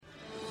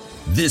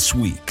This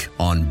week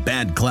on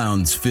Bad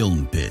Clown's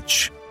Film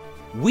Pitch.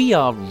 We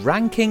are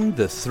ranking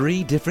the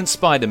 3 different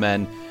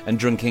Spider-Men and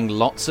drinking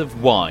lots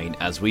of wine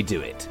as we do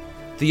it.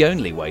 The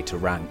only way to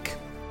rank.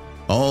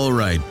 All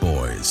right,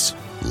 boys.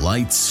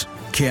 Lights,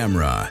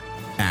 camera,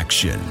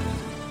 action.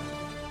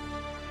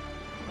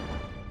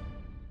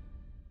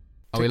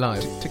 Are we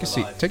live? Take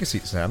a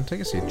seat, Sam.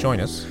 Take a seat. Join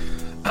us.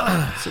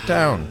 Sit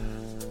down.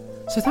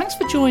 So thanks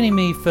for joining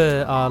me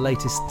for our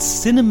latest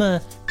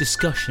cinema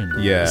discussion.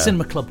 Yeah.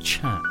 Cinema club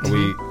chat.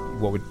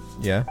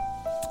 Yeah?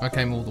 I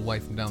came all the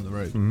way from down the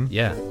road. Mm-hmm.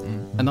 Yeah.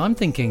 And I'm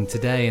thinking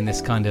today in this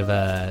kind of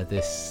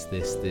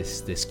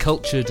this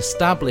cultured,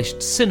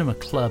 established cinema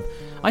club,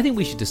 I think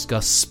we should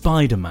discuss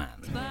Spider-Man.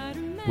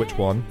 Which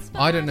one?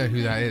 I don't know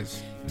who that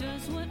is.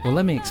 Well,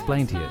 let me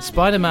explain to you.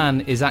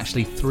 Spider-Man is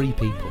actually 3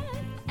 people.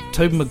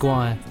 Tobey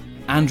Maguire,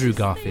 Andrew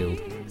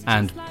Garfield,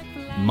 and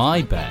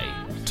my bae,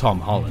 Tom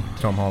Holland.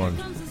 Tom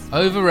Holland.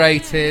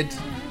 Overrated.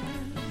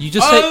 You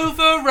just said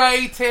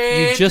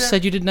Overrated.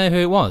 you didn't know who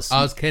it was.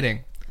 I was kidding.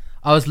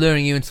 I was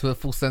luring you into a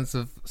full sense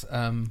of,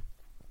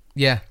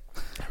 yeah.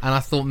 And I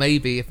thought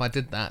maybe if I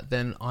did that,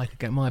 then I could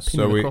get my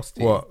opinion across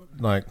to you.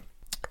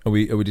 Are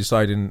we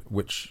deciding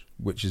which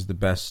is the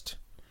best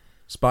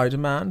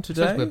Spider-Man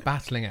today? Because we're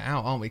battling it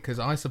out, aren't we? Because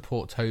I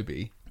support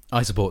Toby.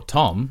 I support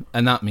Tom,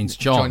 and that means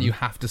John. John, you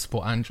have to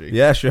support Andrew.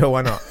 Yeah, sure.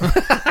 Why not?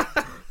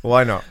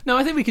 Why not? No,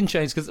 I think we can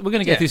change because we're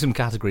going to go through some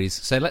categories.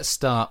 So let's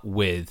start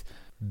with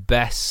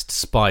best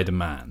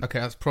Spider-Man. Okay,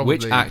 that's probably...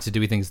 Which actor do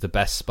we think is the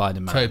best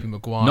Spider-Man? Tobey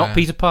Maguire. Not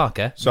Peter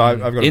Parker. So I've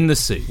got in the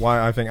suit.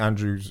 Why I think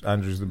Andrew's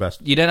the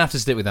best. You don't have to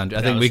stick with Andrew.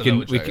 I think we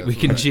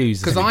can choose.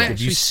 Because I Have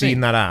actually you seen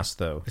think that ass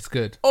though? it's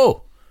good.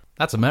 Oh,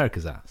 that's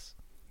America's ass.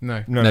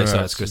 No, No,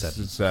 sorry, it's Chris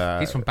Evans.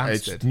 He's from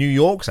Banstead. It's New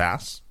York's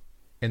ass,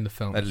 in the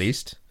film. at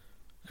least.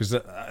 Because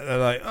they're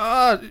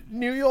like,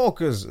 New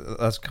Yorkers.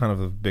 That's kind of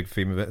the big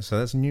theme of it. So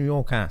that's New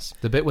York ass.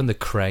 The bit when the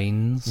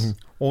cranes.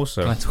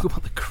 Also, Can I talk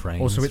about the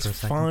cranes? Also, it's for a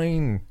second?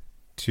 fine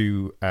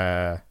to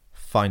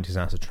find his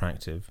ass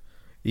attractive,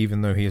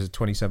 even though he is a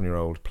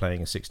 27-year-old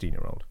playing a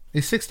 16-year-old.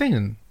 He's 16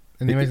 in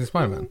The Amazing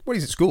Spider-Man. Well,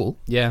 he's at school.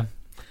 Yeah.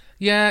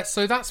 Yeah,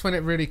 so that's when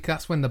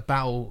the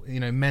battle,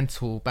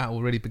 mental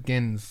battle really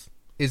begins.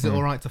 Is it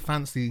all right to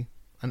fancy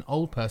an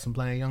old person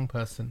playing a young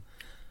person?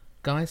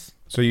 Guys?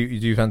 So you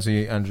do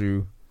fancy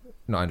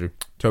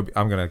Toby.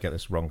 I'm going to get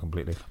this wrong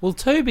completely. Well,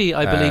 Toby,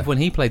 I believe, when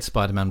he played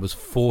Spider-Man, was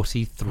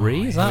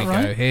 43. Is that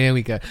right? Here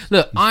we go.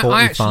 Look, I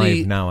 45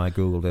 actually... now, I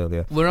googled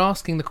earlier. We're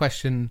asking the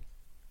question,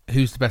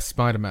 who's the best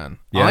Spider-Man?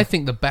 Yeah. I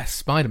think the best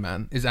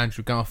Spider-Man is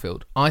Andrew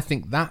Garfield. I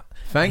think that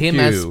Thank him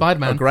you. as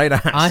Spider-Man... A great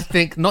ass. I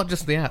think, not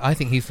just the ass, I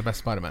think he's the best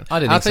Spider-Man. I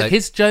didn't think so.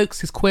 His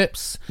jokes, his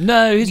quips...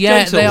 No, his Yeah,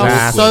 jokes they are are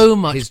awkward. so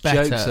much his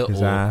better. Jokes are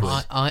His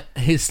awkward.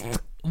 ass.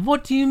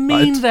 What do you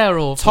mean they're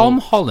awful? Tom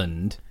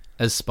Holland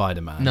as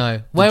Spider-Man.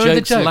 No. Where are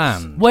the jokes?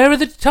 Land.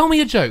 Tell me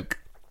a joke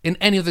in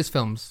any of those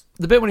films.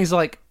 The bit when he's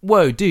like,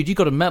 "Whoa, dude, you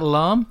got a metal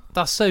arm?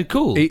 That's so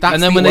cool." That's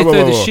And then the- when they Whoa,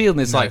 throw whoa, the whoa. shield,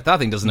 and it's No. like that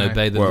thing doesn't No.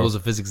 obey the Whoa. laws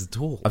of physics at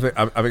all. I think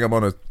I'm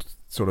on a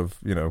sort of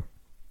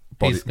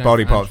body He's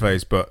going part for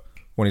phase, but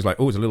when he's like,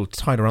 "Oh, it's a little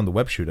tight around the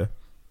web shooter,"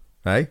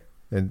 hey,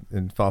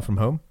 in Far From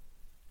Home,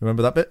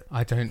 remember that bit?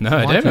 I don't. No,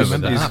 I why don't do I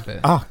remember that bit.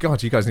 Oh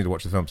God, you guys need to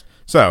watch the films.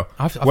 So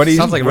sounds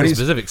like a very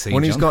specific scene,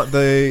 when he's John. got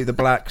the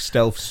black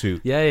stealth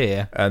suit,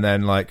 Yeah. and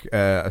then I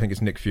think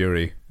it's Nick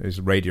Fury is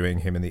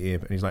radioing him in the ear,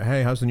 and he's like,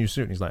 "Hey, how's the new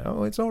suit?" And he's like,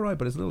 "Oh, it's all right,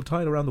 but it's a little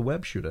tight around the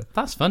web shooter."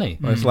 That's funny.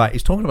 And it's like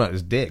he's talking about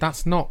his dick.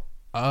 That's not.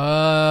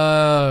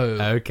 Oh.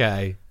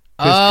 Okay.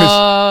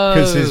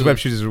 Because his web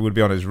shooters would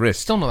be on his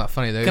wrist. Still not that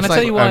funny though. Can I It's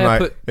tell you why And I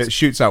like, put... it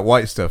shoots out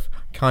white stuff,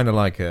 kind of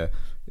like a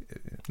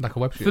like a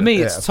web shooter? For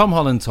me, it's Yeah. Tom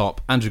Holland top,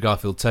 Andrew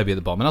Garfield, Toby at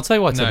the bottom. And I'll tell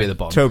you why Toby at the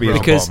bottom. Toby is a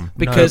because, bottom.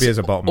 Because, Toby is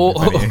a bottom,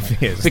 if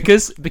he is.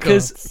 because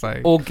God's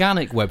sake.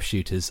 organic web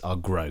shooters are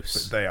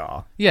gross. They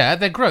are. Yeah,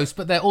 they're gross,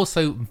 but they're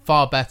also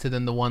far better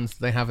than the ones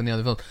they have in the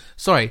other films.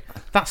 Sorry,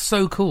 that's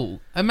so cool.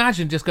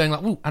 Imagine just going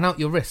like, "Ooh," and out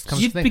your wrist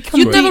comes the thing.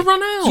 You'd never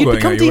run out. You'd Going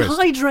become out your wrist.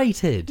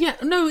 dehydrated. Yeah,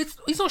 no,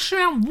 he's not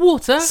shooting out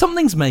water.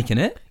 Something's making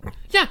it.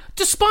 Yeah,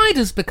 do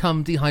spiders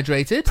become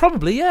dehydrated?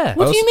 Probably, yeah.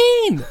 What do you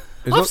mean?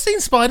 Is I've what- seen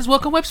spiders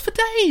work on webs for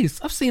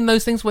days. I've seen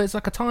those things where it's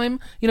like a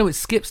time, it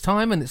skips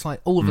time and it's like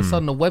all of a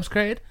sudden a web's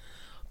created.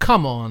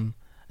 Come on.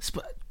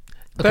 Okay.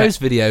 Those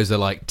videos are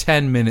like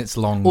 10 minutes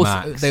long Also,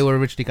 max. they were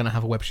originally going to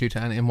have a web shooter,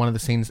 and in one of the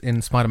scenes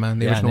in Spider-Man,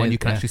 the Yeah, original one, no, you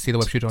can yeah. actually see the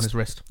web shooter on his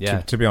wrist.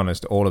 Yeah. To be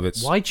honest, all of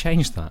it's. Why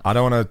change that? I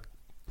don't want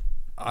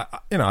to.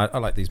 I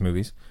like these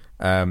movies.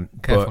 Careful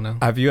but now.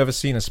 Have you ever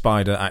seen a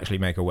spider actually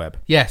make a web?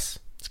 Yes.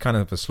 It's kind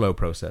of a slow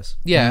process.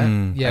 Yeah.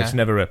 Yeah. It's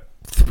never a.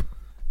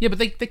 Yeah, but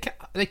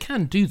they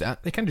can do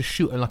that. They can just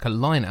shoot like a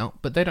line out,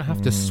 but they don't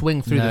have to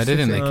swing through No, the I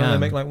didn't city. think they can. They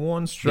make like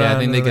one strand. Yeah, I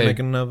think they and then go make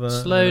another.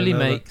 slowly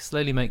and another.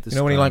 make the You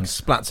know when he like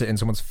strands. splats it in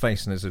someone's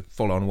face and there's a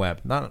full-on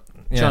web. That.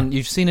 Yeah. John,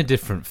 you've seen a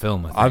different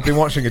film, I think. I've been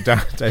watching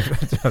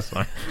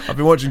I've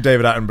been watching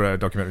David Attenborough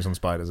documentaries on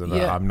spiders, and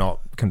Yeah. I'm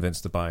not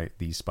convinced by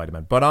these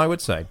Spider-Men. But I would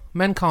say,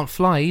 Men can't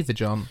fly either,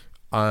 John.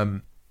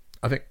 I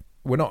think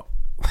we're not.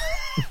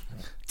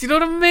 Do you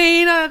know what I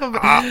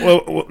mean?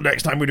 Well,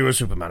 next time we do a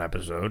Superman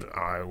episode,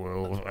 I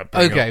will.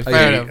 Okay,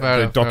 fair enough.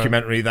 The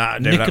documentary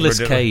that Nicolas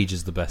David Cage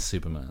is the best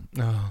Superman.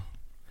 Oh,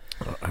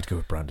 I'd go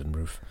with Brandon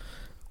Roof.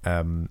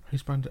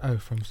 who's Brandon? Oh,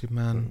 from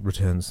Superman.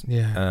 Returns.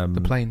 Yeah,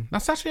 the plane.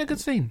 That's actually a good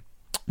scene.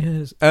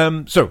 Yes.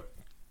 So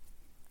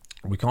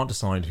we can't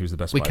decide who's the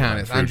best. We Spider-Man. can.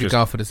 It's Should we Andrew just-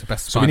 Garfield is the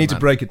best. So Spider-Man. we need to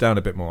break it down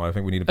a bit more. I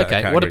think we need a better Okay,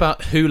 category. what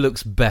about who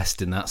looks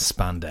best in that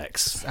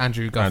spandex?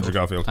 Andrew Garfield. Andrew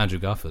Garfield? Andrew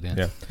Garfield, yeah.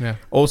 Yeah. Yeah,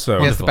 Also,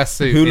 he has the best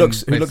suit. who in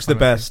looks Amazing the Spider-Man.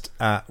 best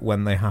at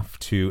when they have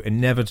to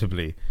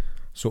inevitably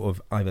sort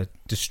of either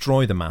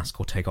destroy the mask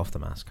or take off the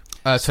mask?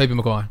 Tobey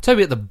Maguire.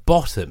 Toby at the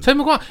bottom. Tobey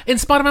Maguire in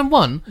Spider-Man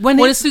 1 When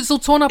when it- his suit's all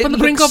torn up It and the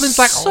Green looks Goblin's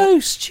like, so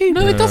stupid.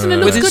 no, it doesn't. It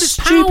looks With good. his It's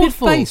stupid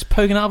powerful. face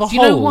poking out of a Do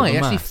you hole. know why? of It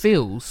the actually mask.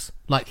 feels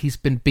like he's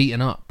been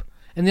beaten up.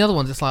 In the other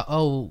ones, it's like,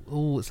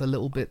 oh, it's a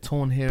little bit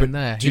torn here and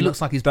there. do He you know looks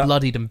like he's that-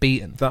 bloodied and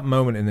beaten. That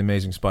moment in The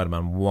Amazing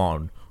Spider-Man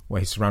 1 where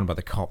he's surrounded by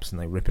the cops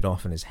and they rip it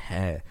off and his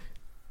hair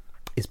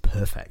is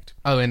perfect.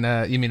 Oh, and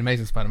you mean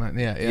Amazing Spider-Man?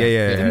 Yeah.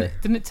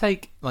 Didn't it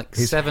take like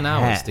His 7 hair.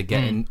 hours to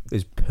get in?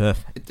 It's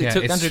perfect. It Yeah,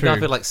 took it's Andrew true.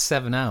 Garfield like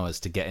 7 hours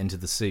to get into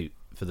the suit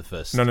for the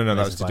first. No, that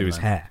Amazing was to do his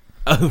Spider-Man. hair.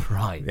 Oh,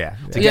 right. Yeah.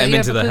 To Yeah, get him yeah,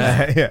 into the because-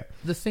 hair. Yeah.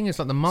 The thing is,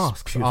 like, the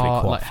masks beautifully are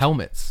like coiffed.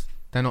 helmets.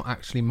 They're not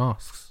actually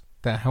masks.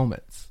 They're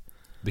helmets.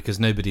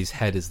 Because nobody's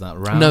head is that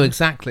round. No,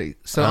 exactly.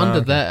 So under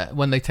okay. there,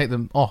 when they take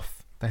them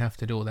off, they have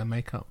to do all their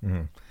makeup.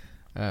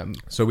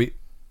 So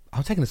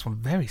I'm taking this one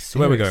very seriously.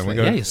 where are we going? We're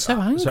going. Yeah, you're so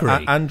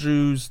angry.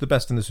 Andrew's the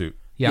best in the suit.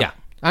 Yeah.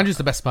 Andrew's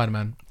the best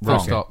Spider-Man. Full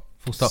Wrong. stop.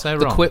 Full stop. So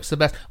the wrong. quip's the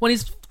best. When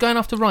he's going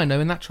after Rhino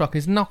in that truck,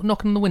 he's knocking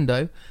on the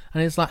window,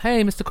 and he's like,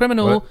 "Hey, Mr.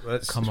 Criminal,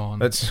 come on."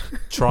 Let's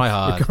Try we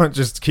hard. can't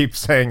just keep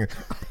saying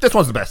this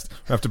one's the best.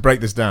 We have to break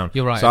this down.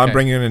 You're right, So I'm okay.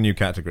 bringing in a new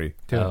category.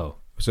 Oh.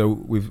 So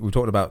we've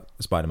talked about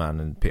Spider-Man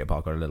and Peter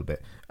Parker a little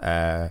bit.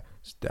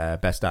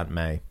 Best Aunt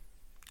May.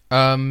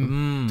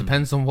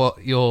 Depends on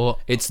what your.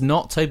 It's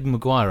not Tobey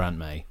Maguire, Aunt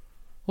May.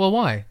 Well,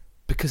 why?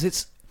 Because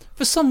it's.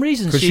 For some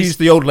reason, Because she's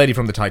the old lady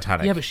from the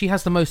Titanic. Yeah, but she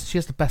has the most. She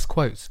has the best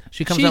quotes.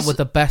 She comes She's- out with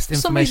the best for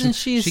some information.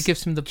 reason She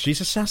gives him the. She's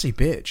a sassy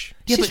bitch.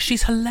 Yeah, but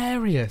she's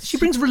hilarious. She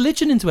brings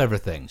religion into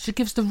everything. She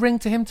gives the ring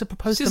to him to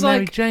propose She's to Mary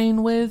like-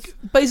 Jane with.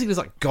 Basically, it's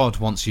like, God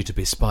wants you to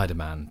be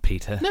Spider-Man,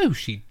 Peter. No,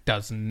 she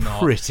does not.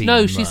 Pretty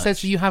No, she much.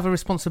 says you have a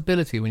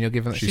responsibility when you're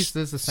given. She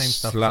does the same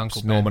stuff as slaps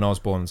Uncle Norman Ben.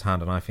 Osborn's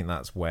hand, and I think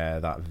that's where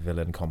that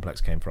villain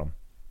complex came from.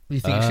 You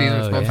think Oh, she's yeah.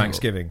 responsible?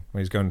 Thanksgiving,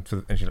 when he's going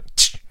for and she's like,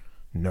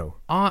 no.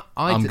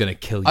 I'm gonna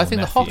kill I your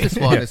think nephew. the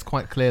hottest one is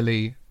quite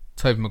clearly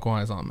Tobey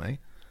Maguire's Aunt May.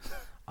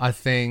 I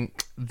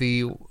think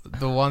the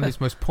one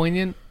who's most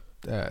poignant,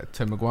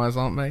 Tobey Maguire's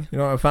Aunt May.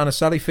 You're not a fan of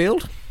Sally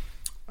Field?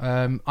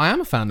 I am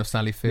a fan of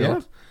Sally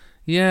Field.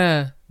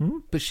 Yeah,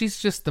 but she's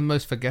just the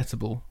most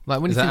forgettable. Like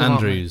when Is you that think of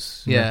Aunt May-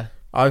 Andrews? Yeah.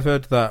 I've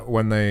heard that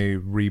when they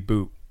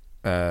reboot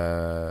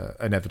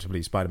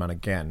inevitably Spider-Man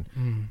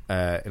again,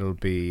 it'll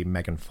be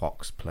Megan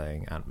Fox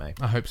playing Aunt May.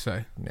 I hope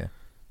so. Yeah,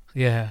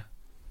 Yeah,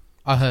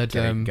 I heard.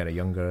 get a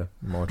younger,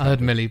 more. I heard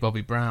attractive- Millie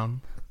Bobby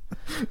Brown.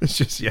 It's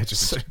just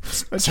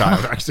a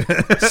child actor.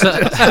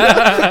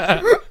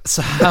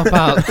 So how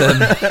about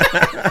them?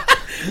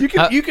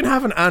 You can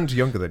have an aunt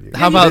younger than you.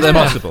 How about It is them?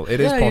 possible. It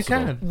is Yeah, possible.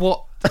 you can.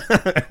 What?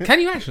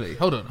 Can you actually?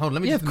 Hold on.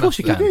 Let me. Yeah, just of course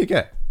you math can. that. Yeah, you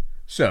get.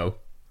 So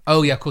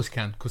Oh yeah, of course you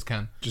can. Of course you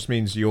can. just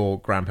means your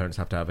grandparents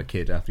have to have a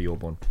kid after you're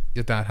born.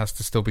 Your dad has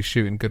to still be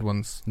shooting good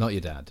ones. Not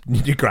your dad.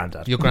 Your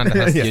granddad. Your granddad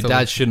has to Your still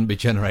dad shouldn't be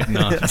generating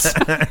aunts.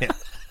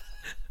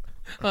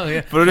 Oh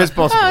yeah. But it is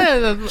possible. Oh,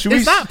 yeah, Should is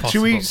we, that possible?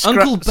 Should we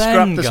Uncle scrap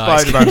Ben, the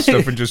guys. Spider-Man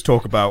stuff and just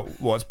talk about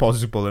what's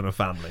possible in a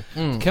family?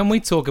 Can we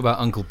talk about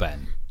Uncle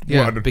Ben?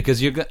 Yeah. What?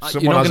 Because you're Someone not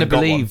going to hasn't got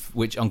believe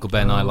which Uncle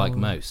Ben I like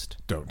most.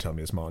 Don't tell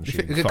me it's Martin It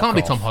Sheen. Fuck can't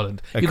be off. Tom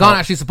Holland. It You can't- can't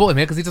actually support him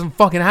here because he doesn't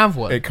fucking have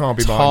one. It can't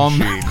be Tom.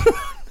 Martin Sheen.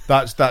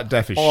 That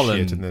deaf is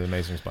Holland. shit in the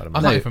Amazing I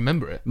Spider-Man. can't even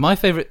remember it. My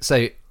favourite, so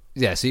you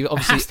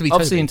obviously, has to be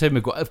obviously Tobey. in Tobey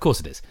Maguire, of course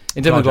it is.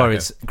 In Tobey Clark Maguire, Jack,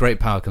 it's great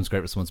power comes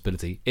great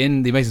responsibility.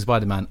 In The Amazing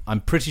Spider-Man, I'm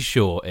pretty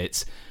sure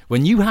it's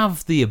when you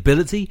have the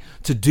ability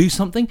to do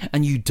something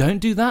and you don't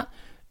do that,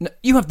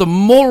 you have the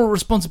moral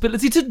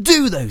responsibility to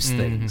do those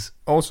things.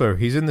 Also,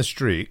 he's in the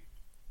street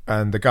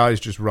and the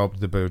guy's just robbed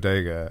the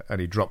bodega and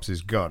he drops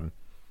his gun.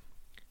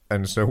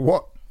 And so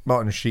what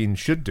Martin Sheen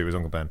should do as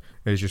Uncle Ben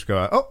is just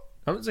go, oh,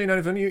 I haven't seen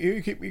anything. You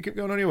keep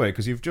going on your way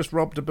because you've just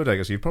robbed a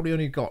bodega, so you've probably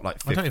only got like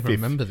 50, I don't even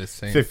remember this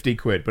scene. 50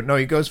 quid. But no,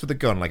 he goes for the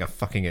gun like a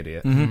fucking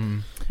idiot.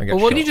 And gets Well,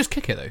 why shot. don't you just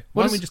kick it though?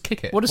 Why don't we just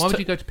kick it? what does Why would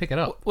To- you go to pick it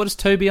up? What does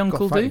Toby Uncle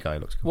Got a fighting do? guy,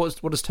 looks cool.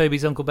 What does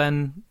Toby's Uncle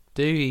Ben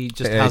do? He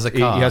just He has a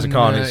car. He has a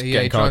car and No, he's yeah,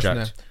 getting he drives carjacked. in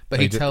there. But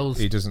he tells-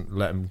 he doesn't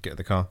let him get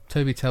the car.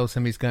 Toby tells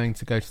him he's going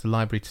to go to the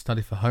library to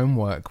study for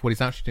homework. What he's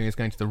actually doing is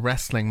going to the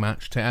wrestling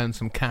match to earn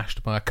some cash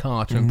to buy a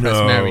car to impress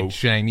No. Mary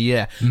Jane.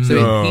 Yeah. So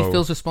No. he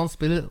feels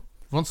responsibility.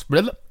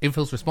 He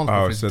feels responsible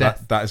for Oh, his so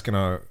death. that is going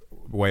to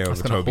weigh over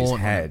That's gonna Toby's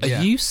haunt him. head. Are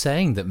Yeah. you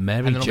saying that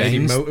Mary And then Maybe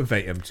Jane's?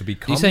 motivate him to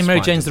become. Are you saying Mary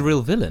Spider-Man. Jane's the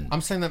real villain?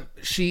 I'm saying that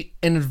she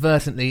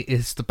inadvertently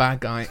is the bad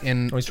guy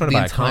in Oh, he's trying to the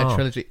buy a entire car.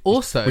 trilogy.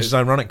 Also, Which is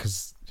ironic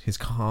because his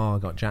car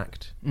got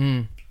jacked.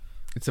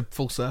 It's a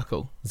full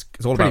circle. It's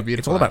all Pretty about beautiful,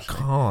 it's all about actually.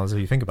 cars if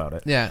you think about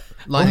it. Yeah,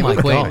 Lightning my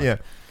McQueen. God.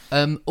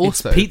 Yeah.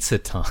 Also, it's pizza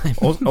time.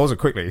 Also,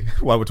 quickly,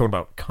 while we're talking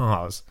about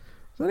cars,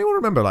 does anyone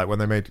remember like when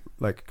they made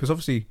like because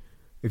obviously,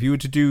 if you were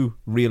to do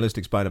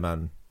realistic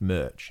Spider-Man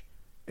merch,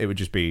 it would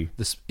just be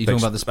You're talking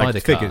about the spider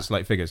like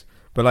car. figures.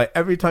 But like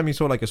every time you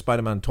saw like a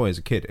Spider-Man toy as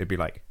a kid, it'd be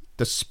like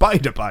the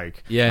spider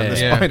bike, Yeah, and the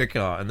yeah. spider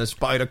car, and the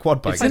spider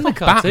quad bike. It's in the like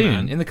cartoon.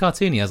 Batman. In the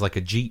cartoon, he has like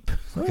a jeep,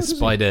 like a does he?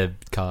 spider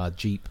car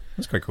jeep.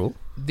 That's quite cool.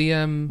 the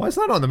Why is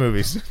that not in the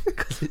movies?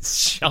 It's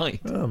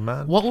shite. Oh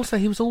man. Well, also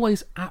he was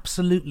always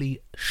absolutely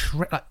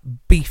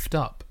beefed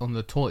up on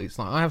the toys.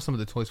 Like I have some of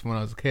the toys from when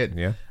I was a kid.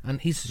 Yeah. and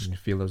he's You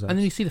feel those and then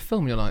abs? you see the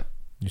film, you're like,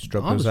 You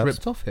stroke I those was abs?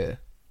 ripped off here.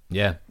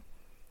 Yeah,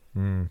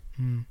 Do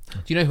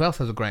you know who else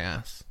has a great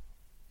ass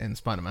in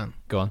Spider-Man?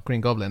 go on.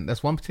 Green Goblin.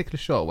 There's one particular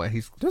shot where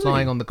he's Does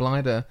flying he? on the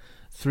glider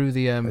through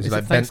the It's is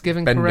like it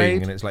Thanksgiving bending,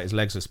 parade? and it's like his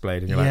legs are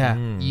splayed, and you're Yeah,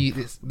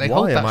 like, they why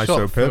hold that am I shot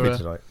so for pervy a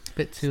tonight?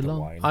 bit too The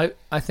long. wine.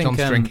 I think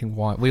John's drinking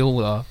wine. We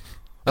all are.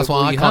 That's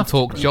Well, why I you can't have to-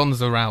 talk.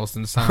 John's aroused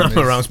and Sam I'm is.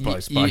 aroused by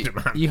You,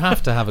 Spider-Man. you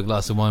have to have a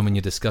glass of wine when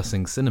you're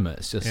discussing cinema.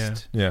 It's just Yeah.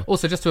 Yeah.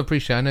 Also, just to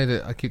appreciate, I know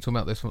that I keep talking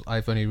about this.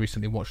 I've only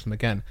recently watched them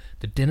again.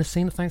 The dinner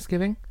scene of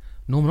Thanksgiving.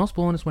 Norman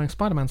Osborn is wearing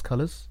Spider-Man's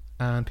colours,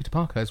 and Peter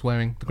Parker is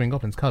wearing the Green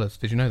Goblin's colours.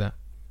 Did you know that?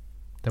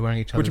 They're wearing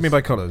each other's. What do you mean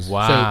by colours?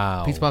 wow.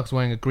 So Peter Parker's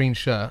wearing a green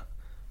shirt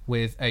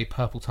with a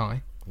purple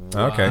tie.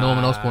 Okay.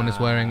 Norman Osborn is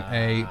wearing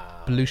a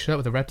blue shirt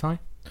with a red tie.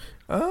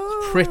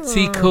 Oh.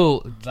 Pretty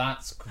cool.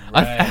 That's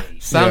great.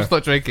 Sam's Yeah.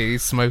 not drinking.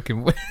 He's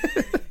smoking.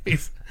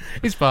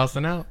 he's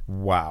passing out.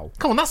 Wow.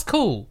 Come on, that's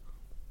cool.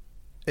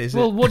 Is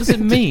well, what does it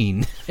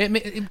mean?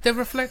 They're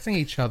reflecting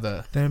each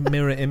other. Their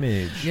mirror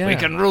image. Yeah. We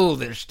can rule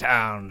this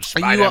town, You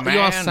Spider-Man.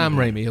 ask Sam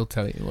Raimi, he'll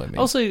tell you what I mean.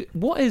 Also,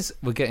 what is...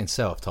 We're getting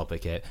so off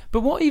topic here.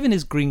 But what even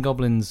is Green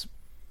Goblin's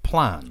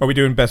plan? Are we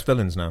doing best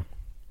villains now?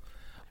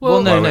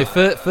 Well, no. well,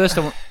 First,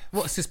 I want...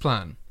 what's his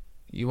plan?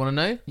 You want to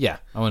know? Yeah,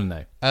 I want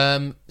to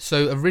know.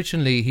 So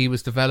originally he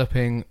was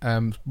developing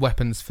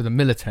weapons for the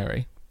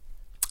military,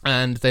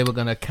 and they were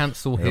going to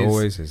cancel It his.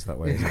 always is that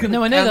way. Isn't it?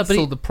 No, I know that, but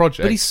cancel the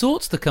project. But he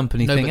sorts the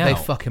company no, thing but out.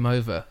 they fuck him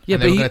over. Yeah, and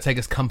but they were he- going to take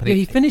his company. Yeah,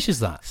 he finishes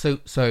that.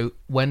 So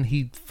when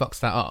he fucks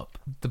that up,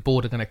 the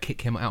board are going to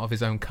kick him out of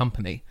his own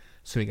company.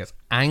 So he gets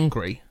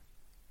angry.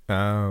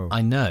 Oh.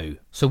 I know.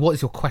 So what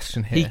is your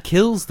question here? He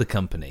kills the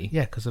company.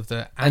 Yeah, because of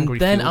the And angry.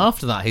 then fuel.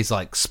 after that, he's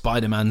like,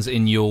 Spider-Man's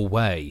in your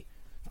way.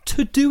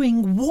 To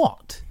doing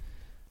what?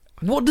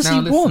 What does Now,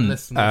 he listen, want?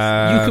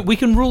 listen. We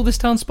can rule this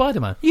town,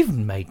 Spider-Man. You've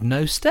made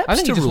no steps I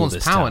think to he just rule wants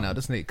this power town. now,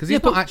 doesn't he? Because Yeah,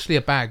 he's not but- actually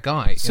a bad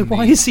guy. So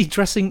why is he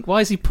dressing...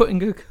 Why is he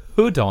putting a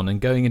hood on and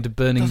going into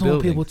burning doesn't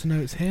want buildings? people to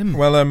know it's him?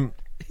 Well,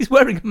 He's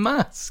wearing a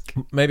mask.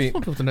 maybe I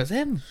want people to know it's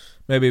him.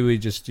 we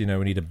just we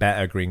need a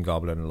better Green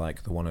Goblin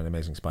like the one in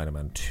Amazing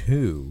Spider-Man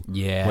 2.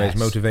 Yes. Where his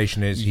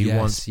motivation is he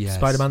wants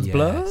Spider-Man's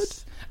blood.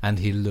 And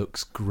he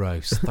looks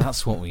gross.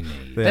 That's what we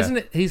need. Yeah. Isn't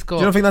it? He's got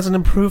Do you not think that's an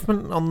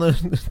improvement on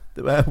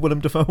the Willem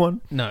Dafoe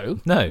one? no.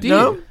 No. Do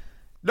No? you?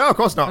 No, of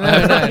course not.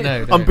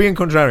 No. I'm being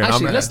contrarian.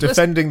 Actually, I'm let's-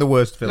 defending the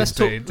worst film. Let's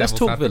Say talk, let's devil's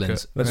talk advocate.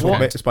 villains. Let's Okay.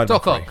 talk Spider-Man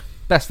Doc Ock, 3.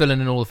 best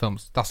villain in all the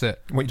films. That's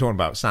it. What are you talking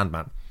about?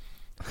 Sandman.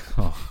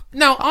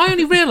 Now, I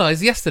only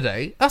realised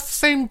yesterday that's the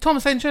same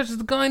Thomas St. Church as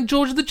the guy in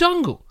George of the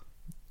Jungle.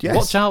 Yes.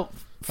 Watch out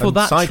for And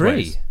that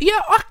Sideways. tree. Yeah,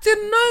 I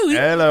didn't know.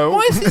 Hello.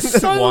 Why is he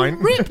so Wine.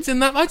 ripped in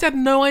that? I had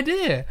no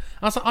idea.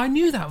 I was like, I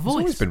knew that He's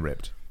always voice. been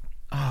ripped.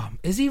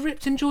 Is he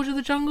ripped in George of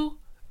the Jungle?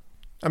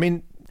 I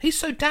mean, He's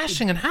so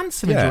dashing and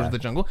handsome in Yeah. George of the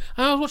Jungle.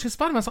 And I was watching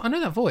Spider-Man, I was like, I know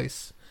that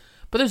voice.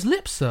 But those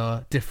lips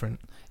are different.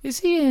 Is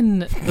he in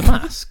The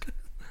Mask?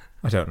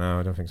 I don't know.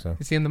 I don't think so.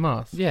 Is he in the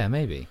mask? Yeah,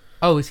 maybe.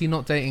 Oh, is he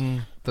not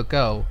dating the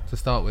girl to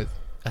start with?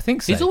 I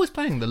think so. He's always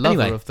playing the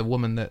lover Anyway, of the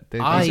woman that... He's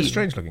I- a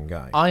strange-looking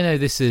guy. I know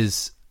this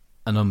is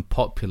an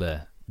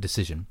unpopular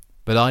decision,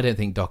 but I don't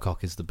think Doc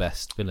Ock is the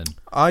best villain.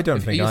 I don't Are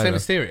think you saying either.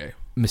 Mysterio?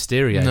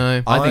 Mysterio.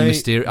 No. I think I-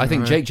 Mysterio. I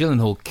think no. Jake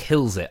Gyllenhaal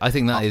kills it. I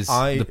think that is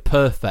I- the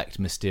perfect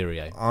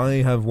Mysterio.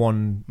 I have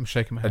one, I'm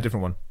shaking my a head.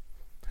 different one.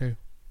 Who?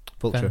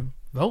 Vulture.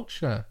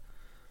 Vulture.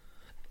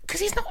 Because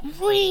he's not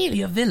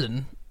really a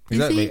villain. Is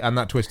Exactly. he? And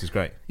that twist is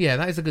great. Yeah,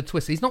 that is a good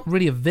twist. He's not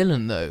really a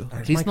villain, though.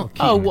 It's He's Michael not.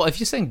 Keaton. Oh, what if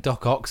you're saying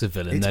Doc Ock's a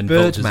villain? It's Then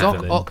Birdman. Vulture's a Doc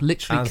villain. Ock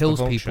literally As the kills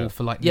Vulture. people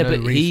for like Yeah, no but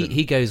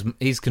reason.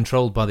 he's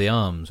controlled by the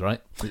arms,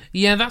 right?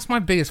 Yeah, that's my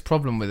biggest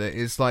problem with it.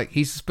 Is like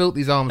he's built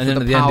these arms And with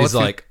then at the the end power he's to-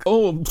 like,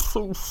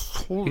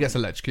 oh, he gets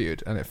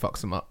electrocuted and it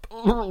fucks him up.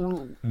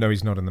 No,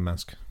 he's not in the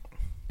mask.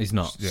 he's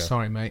not. Yeah.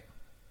 Sorry, mate.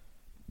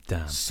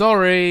 Damn.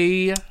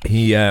 Sorry.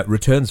 He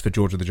returns for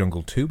George of the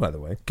Jungle 2, by the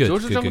way. Good.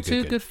 George of the good, Jungle good,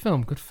 2, good. good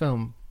film. Good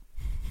film.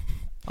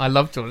 I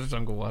love George of the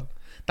Jungle 1.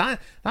 That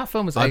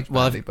film is I- aged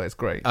well, badly, but it's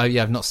great. Oh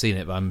yeah, I've not seen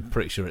it, but I'm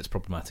pretty sure it's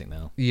problematic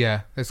now.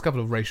 Yeah, there's a couple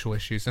of racial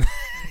issues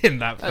in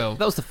that film.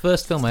 That was the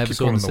first film I ever Keep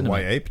saw in calling the him the cinema.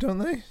 white ape, don't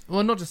they?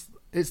 Well, not just.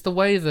 It's the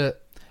way that.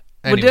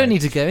 We Anyway. don't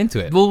need to go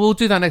into it. We'll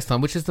do that next time.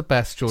 Which is the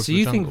best George? So of the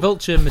you Jungle? think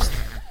Vulture,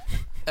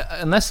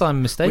 unless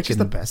I'm mistaken, Which is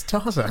the best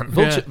Tarzan?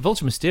 Vulture, Yeah.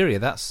 Vulture Mysterio,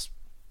 that's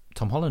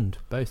Tom Holland,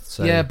 both.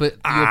 So Yeah, but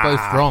you're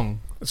both wrong.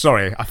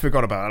 Sorry, I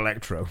forgot about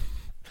Electro.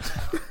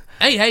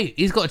 Hey,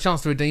 he's got a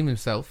chance to redeem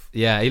himself.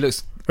 Yeah, he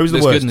looks Who's the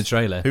looks worst? good in the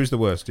trailer. Who's the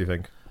worst, do you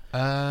think?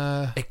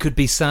 It could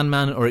be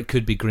Sandman or it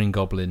could be Green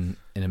Goblin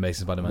in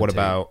Amazing Spider-Man What 2.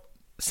 about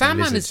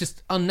Sandman Lizard? is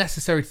just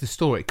unnecessary to the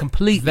story,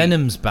 completely.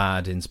 Venom's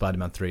bad in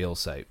Spider-Man 3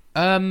 also.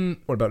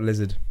 What about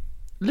Lizard?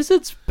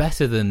 Lizard's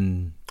better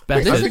than...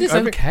 Lizard is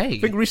I think- okay. I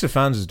think Risa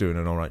Fans is doing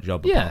an alright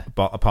job. Yeah.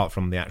 Apart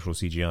from the actual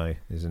CGI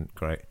isn't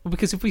great. Well,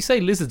 because if we say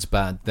Lizard's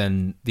bad,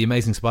 then the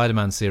Amazing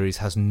Spider-Man series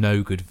has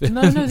no good No,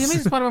 villains. the Amazing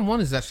Spider-Man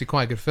 1 is actually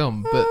quite a good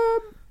film, but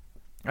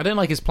I don't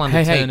like his plan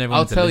hey, to turn everyone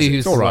I'll into tell you lizards.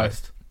 who's all the right.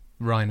 worst.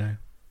 Rhino.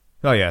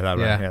 Oh yeah, that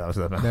Yeah. right. Yeah, that was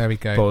the There we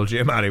go. Paul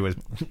Giamatti was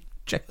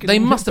checking. They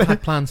must have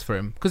had plans for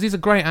him, because he's a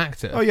great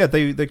actor. Oh yeah,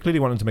 they clearly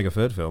wanted to make a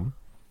third film,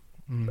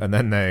 and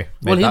then they.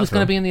 Well, made he that was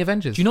going to film. be in the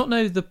Avengers. Do you not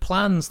know the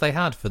plans they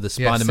had for the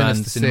Yeah, Spider-Man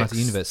Sinister cinematic Six,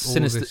 universe? all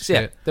Sinister, this yeah,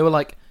 shit. there were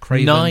like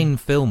Kraven. 9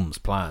 films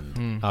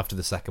planned after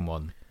the second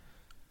one.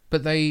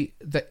 But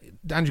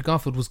Andrew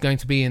Garfield was going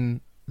to be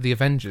in the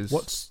Avengers.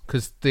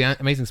 Because the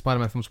Amazing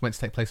Spider-Man films were meant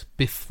to take place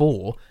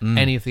before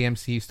any of the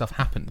MCU stuff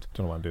happened.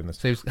 Don't know why I'm doing this.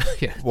 So he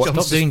was, yeah, What-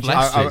 John's Stop doing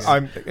just gestures.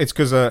 flexing. It's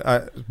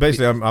because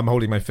basically I'm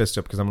holding my fist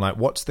up because I'm like,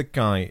 what's the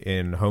guy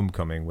in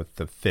Homecoming with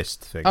the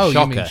fist thing? Oh,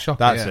 Shocker. you mean Shocker?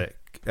 That's yeah. it.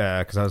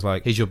 Because I was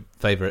like, He's your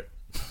favourite.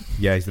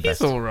 yeah, he's the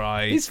best. He's all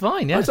right. He's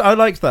fine, yeah. I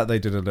liked that they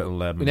did a little.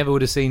 We never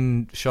would have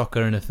seen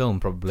Shocker in a film,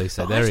 probably,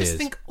 so there I he just is.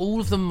 think all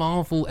of the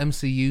Marvel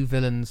MCU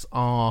villains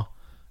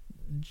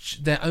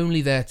they're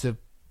only there to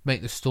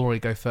make the story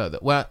go further.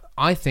 Where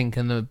I think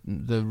in the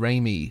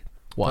Raimi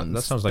ones,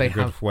 That sounds like they a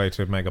good have, way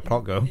to make a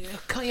plot go.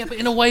 yeah, but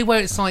in a way where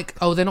it's like,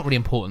 oh, they're not really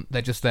important.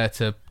 They're just there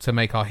to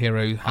make our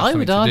hero have I something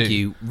would to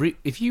argue,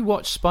 if you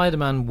watch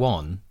Spider-Man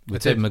 1 with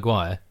That's it. Tobey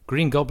Maguire,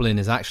 Green Goblin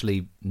is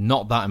actually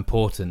not that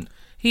important.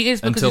 He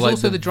is, because until, he's like,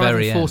 also the the driving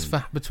very force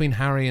end. between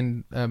Harry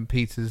and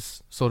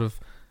Peter's sort of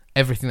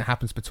everything that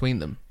happens between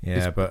them.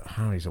 Yeah, but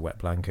Harry's a wet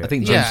blanket. I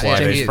think Yeah, James, yeah,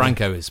 he James is.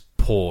 Franco is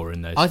poor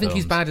in those I think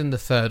he's films. bad in the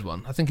third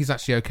one. I think he's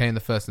actually okay in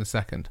the first and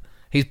second.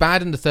 He's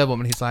bad in the third one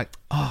when he's like,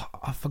 oh,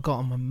 I've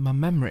forgotten my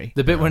memory.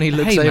 The bit when he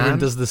looks Hey, over man. and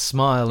does the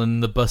smile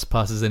and the bus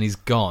passes and he's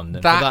gone.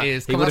 And That for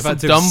is- he would have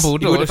that's had some to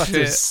have, he Dumbledore would have had to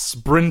have shit.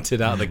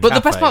 sprinted out of the But the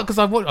cafe. best part, because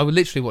I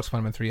literally watched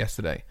Spider-Man 3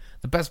 yesterday.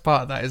 The best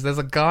part of that is there's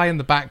a guy in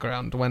the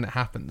background when it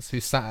happens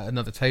who's sat at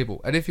another table.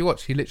 And if you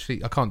watch, he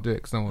literally, I can't do it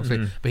because no one will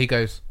see, but he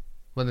goes,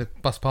 when the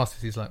bus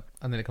passes, he's like,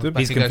 and then it comes back.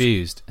 He's he goes,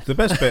 confused. the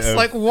best bit it's of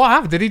like, what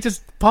happened? Did he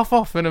just puff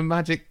off in a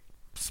magic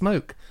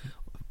smoke?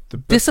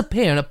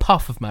 Disappear in a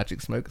puff of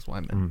magic smoke is what I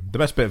meant. the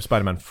best bit of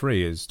Spider-Man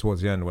 3 is towards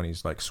the end when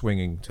he's like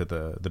swinging to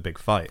the big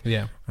fight.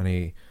 Yeah. and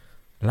he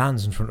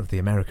lands in front of the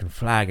American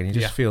flag, and he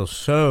just Yeah. feels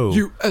so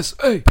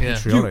USA.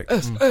 patriotic.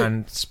 USA.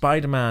 And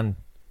Spider-Man,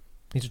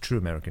 he's a true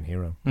American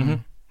hero,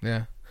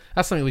 Yeah.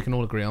 That's something we can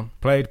all agree on.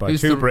 played by Who's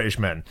two the- British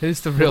men.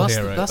 Who's the real Well,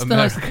 hero? that's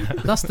America.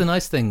 that's the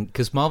nice thing,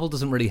 because Marvel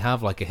doesn't really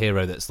have like a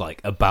hero that's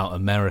like about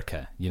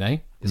America, you know?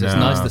 So it's No.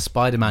 nice that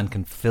Spider-Man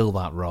can fill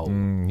that role.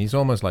 He's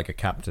almost like a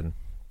captain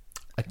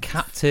A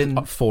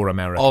captain for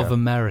America. of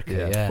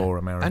America, yeah. for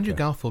America. Andrew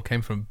Garfield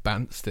came from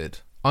Banstead.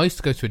 I used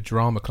to go to a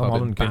drama Tom club in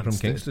Holland came from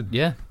Banstead. Kingston.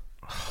 Yeah.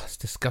 It's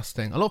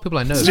disgusting. A lot of people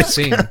I know have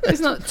seen.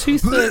 Isn't that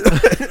 2/3?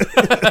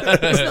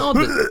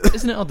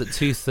 Isn't it odd that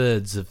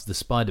 2/3 of the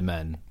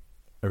Spider-Men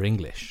are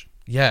English?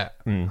 Yeah.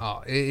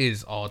 Oh, it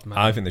is odd, man.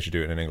 I think they should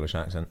do it in an English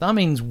accent. That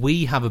means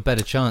we have a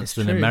better chance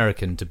than true.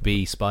 American to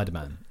be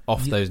Spider-Man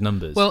off those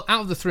numbers. Well,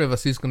 out of the three of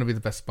us, who's going to be the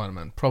best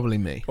Spider-Man? Probably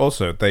me.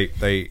 Also, they Just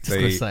going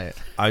to say it.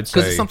 I'd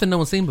Because say it's something no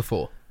one's seen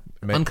before.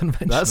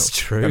 Unconventional. that's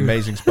true.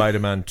 Amazing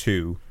Spider-Man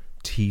 2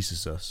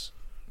 teases us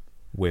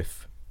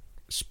with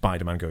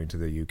Spider-Man going to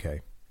the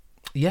UK.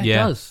 Yeah,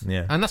 Yeah. it does.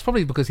 Yeah. And that's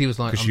probably because he was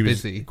like, Because I'm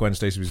busy. Gwen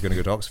Stacy was going to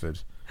go to Oxford.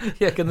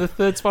 Yeah, can the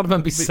third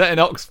Spider-Man be set in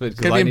Oxford?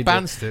 'Cause Could I be in need to-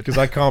 Banstead. Because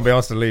I can't be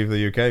asked to leave the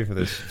UK for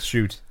this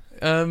shoot.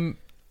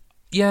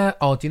 Yeah.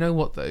 Oh, do you know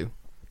what, though?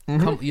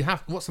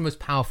 What's the most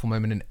powerful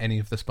moment in any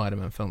of the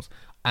Spider-Man films?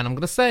 And I'm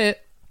going to say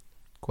it.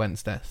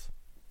 Gwen's death.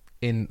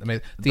 The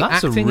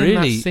That's a acting in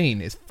really- that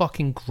scene is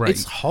fucking great.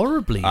 It's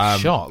horribly Um,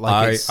 shot. Like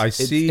I it's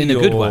see in a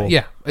good your- way.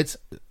 yeah, it's...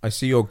 I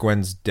see your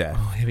Gwen's death.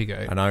 Oh, here we go.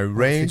 And I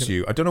raise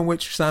you. I don't know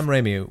which Sam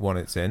Raimi one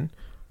it's in,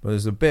 but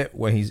there's a bit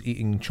where he's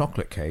eating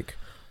chocolate cake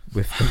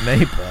with the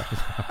neighbour,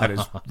 and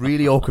it's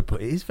really awkward, but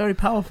it is very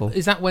powerful.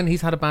 Is that when he's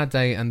had a bad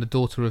day and the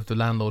daughter of the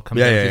landlord comes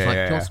Yeah, in yeah, and she's yeah, like,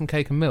 yeah, do you want yeah. some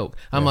cake and milk?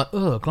 I'm like,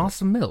 ugh, a glass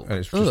of milk. And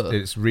it's just, Ugh.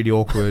 it's really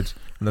awkward,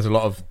 and there's a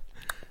lot of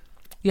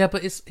Yeah,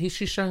 but she's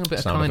showing a bit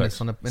of Sound kindness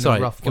effects. in Sorry,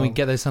 a rough can we world.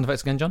 get those sound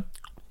effects again, John?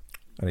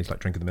 and he's like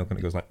drinking the milk, and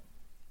it goes like,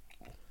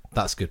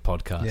 That's good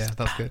podcast. Yeah,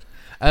 that's good.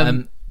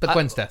 Um, But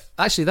Gwen's death.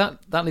 Actually,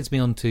 that leads me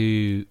on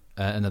to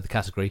another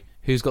category.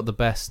 Who's got the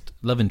best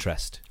love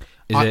interest?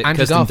 Is it Andrew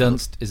Kirsten Garfield.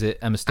 Dunst? Is it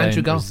Emma Stone? Andrew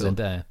or is it Garfield.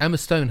 Zendaya? Emma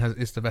Stone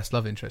is the best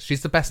love interest.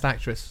 She's the best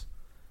actress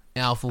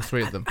out of all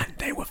three of them. and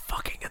they were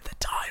fucking at the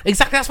time.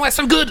 Exactly, that's why it's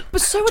so good.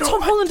 But so are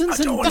Tom Holland and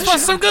Zendaya. That's why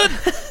it's so good.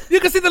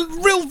 You can see the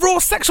real raw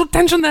sexual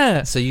tension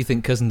there. So you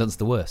think Kirsten Dunst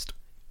the worst?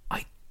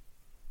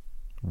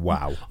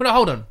 Wow. Well, no,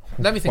 hold on.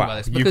 Let me think about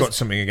this. You've Because got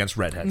something against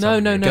redheads. no,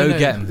 haven't no, you? no. Go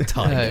get him,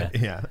 Tiger.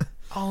 Yeah.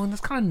 Oh, and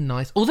that's kind of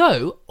nice.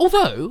 Although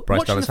Bryce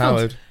watching Dallas the films,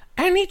 Howard.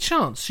 any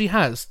chance she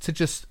has to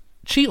just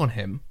cheat on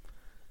him,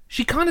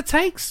 she kind of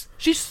takes.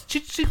 She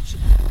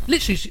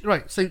literally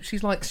right. So she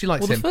likes Well,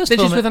 the him. first Then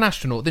she's film- with an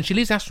astronaut. Then she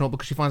leaves the astronaut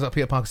because she finds out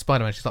Peter Parker's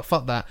Spider-Man. She's like,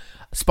 fuck that.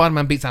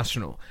 Spider-Man beats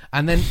astronaut.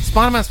 And then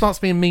Spider-Man starts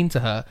being mean to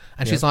her,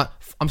 and she's like,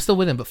 I'm still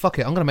with him, but fuck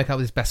it, I'm gonna make out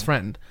with his best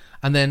friend.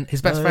 And then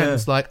his best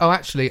friend's like, oh,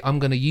 actually, I'm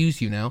gonna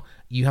use you now.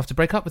 You have to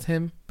break up with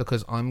him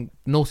because I'm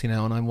naughty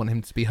now and I want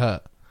him to be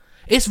hurt.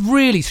 It's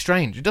really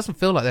strange. It doesn't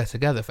feel like they're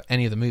together for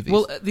any of the movies.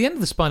 Well, at the end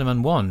of the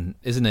Spider-Man 1,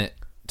 isn't it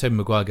Tobey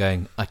Maguire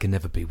going, I can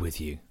never be with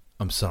you.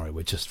 I'm sorry,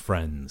 we're just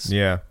friends.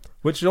 Yeah.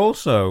 Which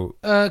also...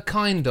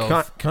 kind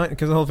of.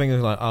 Because the whole thing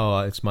is like, oh,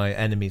 it's my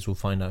enemies will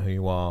find out who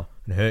you are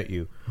and hurt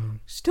you.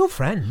 Still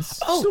friends.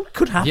 Oh. Still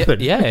could Yeah, happen.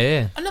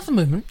 yeah. Another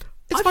moment.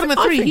 In I Spider-Man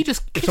think- 3, he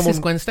just kisses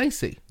someone- Gwen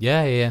Stacy.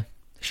 Yeah.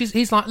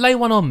 He's like, lay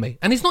one on me.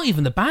 And he's not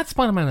even the bad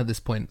Spider-Man at this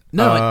point.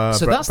 No,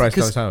 so that's Bryce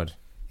because Dallas Howard.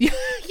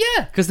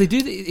 Yeah. they do.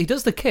 He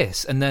does the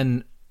kiss, and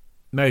then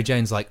Mary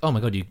Jane's like, "Oh my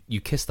god,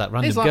 you kissed that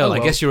random He's like, girl. oh, I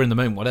well." guess you're in the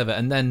moment, whatever."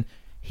 And then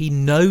he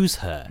knows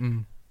her.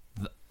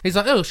 He's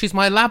like, oh, she's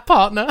my lab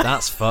partner.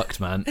 That's fucked,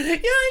 man. Yeah,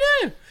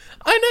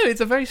 I know. It's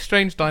a very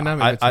strange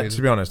dynamic. between To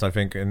them. be honest, I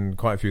think in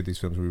quite a few of these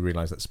films we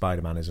realise that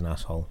Spider-Man is an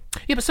asshole.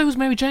 Yeah, but so was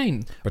Mary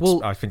Jane. But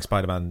Well, I think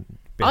Spider-Man...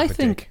 I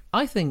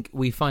think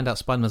we find out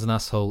Spider-Man's an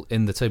asshole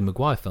in the Tobey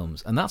Maguire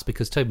films, and that's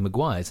because Tobey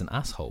Maguire is an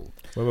asshole.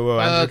 Whoa,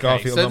 Andrew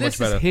Garfield, so not this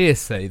much better. is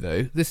hearsay,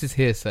 though. This is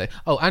hearsay.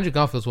 Oh, Andrew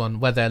Garfield's one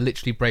where they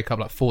literally break up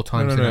like 4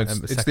 times. No, in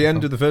it's the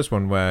end of the first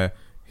one where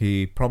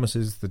he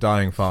promises the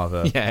dying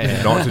father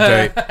Yeah. not to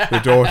date the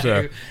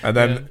daughter, and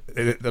then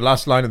the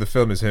last line of the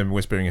film is him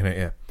whispering in her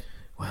ear,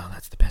 well,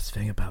 that's the best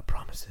thing about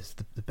promises.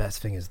 The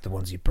best thing is the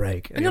ones you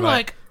break. And you're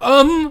like,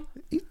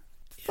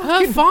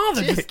 her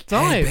father just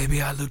died.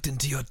 baby, I looked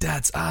into your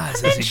dad's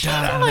eyes as he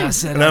died, and I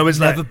said, and I was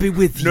never like, be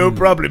with no you.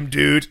 problem,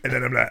 dude. And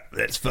then I'm like,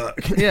 let's fuck.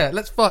 Yeah,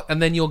 let's fuck.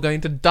 And then you're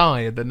going to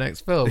die in the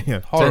next film. Yeah.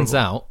 Horrible. Turns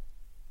out,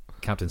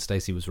 Captain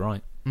Stacy was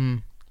right.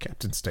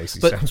 Captain Stacy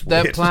But sounds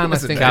their weird. plan, I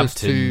doesn't think, it? was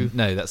to...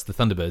 No, that's the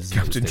Thunderbirds.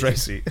 Captain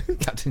Tracy.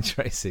 Captain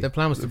Tracy. Their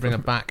plan was to bring her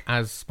back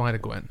as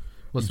Spider-Gwen,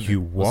 wasn't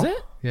You it? what? Was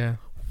it? Yeah.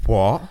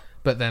 What?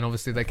 But then,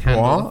 obviously, they canned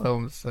all the What?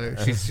 films, so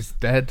she's just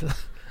dead.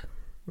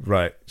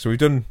 Right. So we've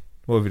done...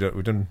 What have we done?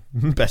 We've done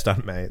Best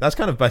Aunt May. That's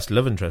kind of Best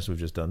Love Interest we've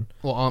just done.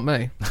 What, Aunt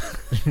May?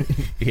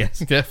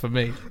 Yes. Yeah, for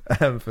me.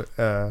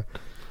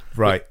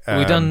 Right.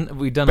 we done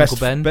best, Uncle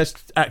Ben.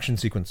 Best action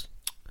sequence.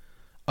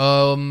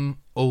 Okay.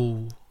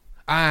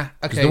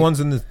 Because the ones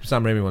in the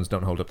Sam Raimi ones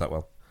don't hold up that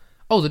well.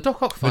 Oh, the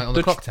Doc Ock fight on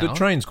the clock tower. The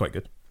train's quite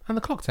good. And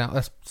the clock tower.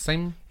 That's the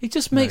same. He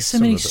just makes so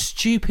some many of it.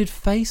 stupid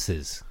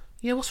faces.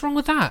 Yeah, what's wrong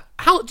with that?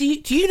 How do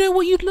you know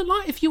what you'd look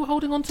like if you were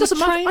holding on to Doesn't a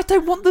matter. train? I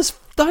don't want this.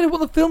 I don't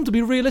want the film to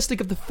be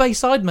realistic of the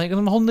face I'd make when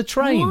I'm on the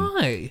train.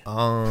 Why?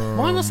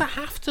 Why must I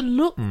have to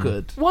look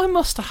good? Why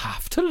must I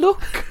have to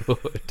look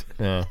good?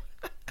 Yeah.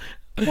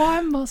 Why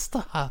must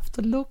I have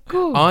to look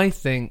good? I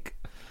think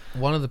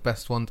one of the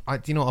best ones.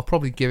 I'll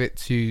probably give it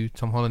to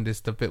Tom Holland. Is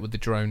the bit with the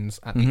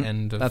drones at the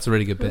end of. That's a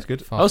really good bit. That's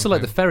good. I also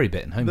like the Fast and ferry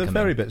bit in The Homecoming.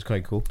 ferry bit's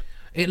quite cool.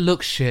 It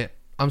looks shit.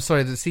 I'm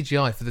sorry, the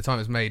CGI for the time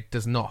it was made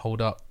does not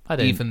hold up. I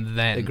don't even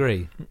then.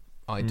 agree.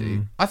 I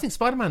do. I think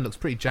Spider-Man looks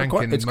pretty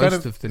janky in It's most kind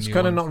of the it's new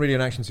kind of ones. not really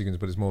an action sequence,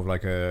 but it's more of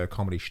like a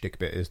comedy shtick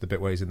bit. Is the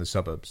bit where he's in the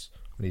suburbs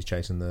when he's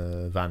chasing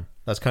the van.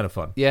 That's kind of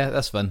fun. Yeah,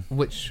 that's fun.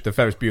 Which? The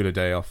Ferris Bueller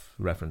Day Off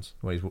reference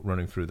when he's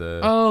running through the.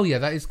 Oh yeah,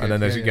 that is good.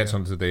 and then yeah, he gets yeah.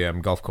 onto the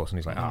golf course and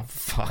he's like, "Ah,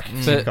 fuck,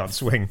 So- I can't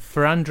swing."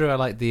 For Andrew, I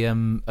like the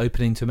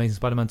opening to Amazing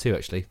Spider-Man 2,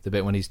 actually. The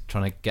bit when he's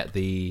trying to get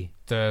the...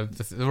 the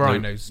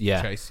rhinos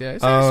Yeah. chase. Yeah.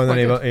 It's Oh, and quite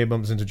then good. he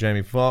bumps into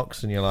Jamie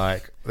Foxx, and you're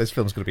like, "This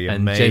film's going to be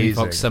And amazing." Jamie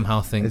Foxx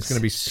somehow thinks It's gonna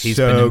be he's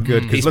so been,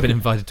 good, 'cause He's look- been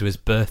invited to his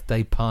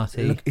birthday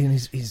party. Look, and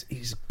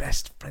he's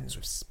best friends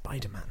with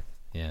Spider-Man,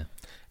 Yeah.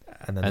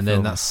 and then And the then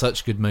film- that's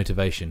such good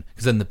motivation.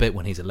 Because then the bit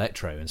when he's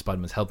Electro and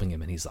Spider-Man's helping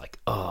him and he's like,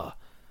 oh,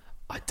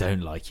 I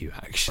don't like you,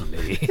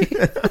 actually.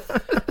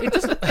 It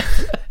doesn't.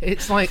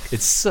 It's like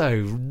It's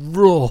so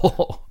raw.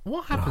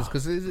 what happens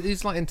because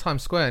he's like in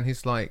Times Square and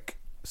he's like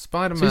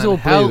Spider-Man, So he's all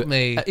help blue.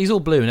 me. He's all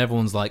blue and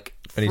everyone's like,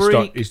 And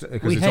freak, because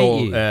we it's hate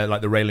all you.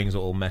 like the railings are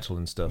all metal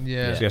and stuff.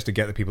 Yeah. So he has to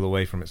get the people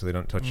away from it so they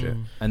don't touch it.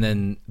 And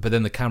then, but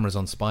then the camera's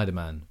on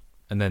Spider-Man.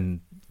 And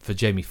then for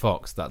Jamie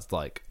Foxx, that's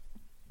like,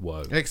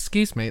 whoa.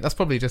 Excuse me. That's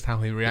probably just how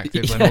he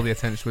reacted when Yeah. all the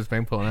attention was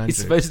being put on Andrew. He's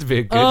supposed to be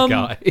a good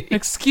guy.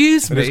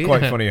 Excuse And me. it's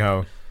quite funny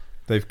how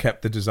they've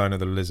kept the design of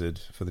the lizard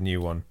for the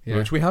new one, Yeah.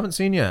 which we haven't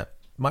seen yet.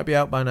 Might be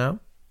out by now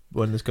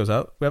when this goes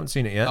out. We haven't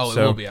seen it yet. Oh, it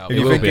so will be out. If It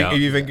you're will thinking, be out.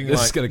 If you're thinking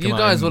This is like, gonna come You out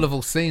guys in- will have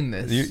all seen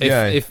this. You- If,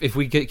 yeah. if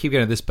we keep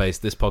going at this pace,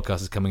 this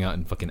podcast is coming out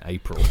in fucking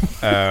April.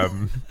 yeah,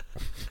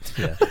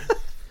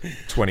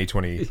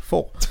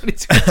 2024.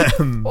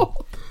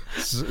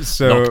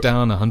 So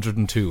Lockdown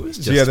 102 has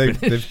just So yeah,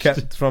 finished. they've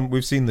kept from.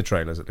 We've seen the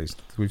trailers at least.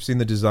 We've seen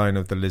the design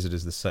of the lizard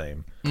is the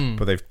same,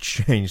 but they've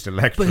changed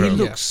Electro. But he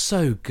looks Yeah.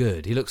 so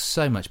good. He looks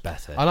so much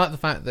better. I like the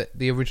fact that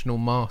the original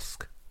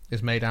mask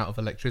is made out of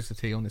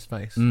electricity on his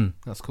face.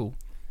 That's cool.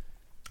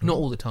 Not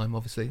all the time,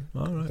 obviously.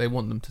 All right. They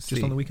want them to see.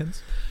 Just on the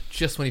weekends.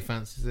 Just when he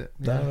fancies it.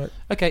 Yeah. All right.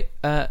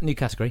 Okay, new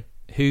category.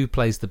 Who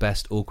plays the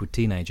best awkward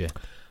teenager?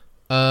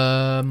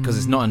 Because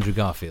it's not Andrew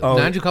Garfield. No,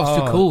 Andrew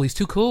Garfield's too cool. He's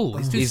too cool.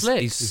 He's too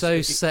slick. He's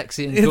so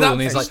sexy and Is cool, that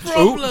and he's his like,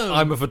 problem? "Oh,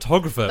 I'm a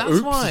photographer." That's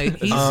Oops. why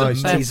he's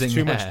It's amazing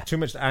too hair.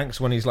 much angst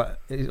when he's like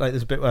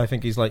there's a bit where I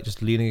think he's like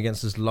just leaning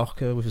against his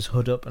locker with his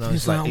hood up, and I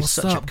was He's like, like, he's what's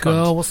such up, a cunt.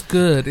 girl? What's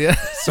good? Yeah.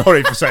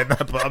 Sorry for saying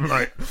that, but I'm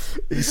like,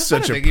 he's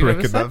such a I don't think you've prick ever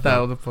in said that that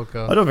film. on the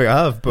podcast. I don't think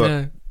I have, but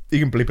Yeah. you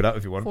can bleep it out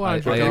if you want. Why,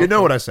 But Joe? you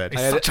know what I said.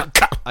 I edit- Such a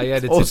cunt. I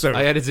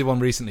edited one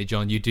recently,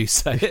 John. You do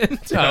say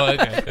it. Oh,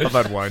 okay. I've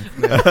had wine.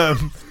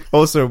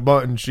 Also,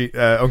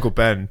 Uncle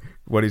Ben,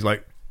 when he's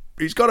like,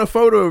 he's got a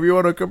photo of you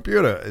on a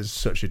computer, is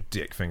such a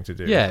dick thing to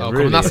do. Yeah, Oh, really.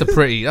 come on, that's a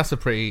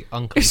pretty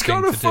uncle He's thing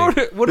got a to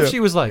photo. do. What if she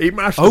was like, He "Oh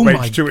masturbates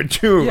my to it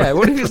too. Yeah,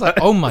 what if he was like,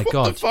 "Oh my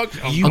god, fuck?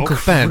 you Uncle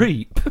Ben.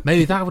 creep."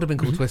 Maybe that would have been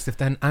a cool twist if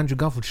then Andrew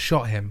Garfield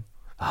shot him.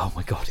 Oh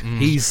my god,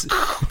 he's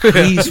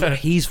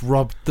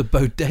robbed the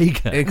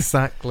bodega.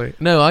 Exactly.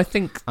 No, I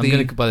think I'm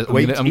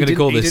gonna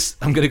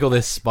call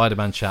this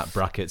Spider-Man chat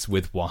brackets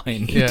with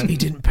wine. Yeah. He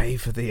didn't pay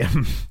for the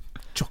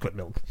chocolate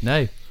milk.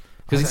 No,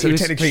 because So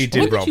technically he When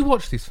did did rob you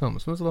watch these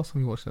films? When was the last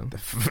time you watched them?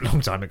 a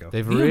long time ago.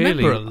 they've You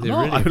really, remember a they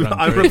lot. really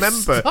I run through.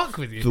 remember Stuck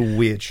with you. the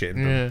weird shit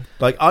in them. Yeah.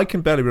 Like, I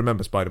can barely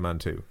remember Spider-Man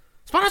 2.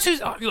 Spider-Man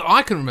 2's,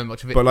 I can remember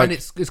much of it, But like, and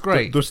it's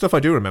great. The stuff I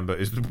do remember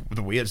is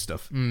the weird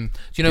stuff. Do you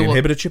The know what?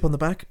 inhibitor chip on the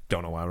back?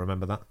 Don't know why I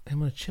remember that. Him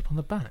with a chip on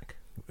the back.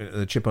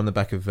 The chip on the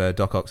back of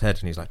Doc Ock's head,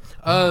 and he's like,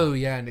 Oh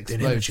yeah, and it the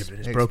inhibitor explodes. chip, and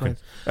it's It broken.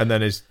 explodes. And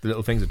then his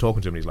little things are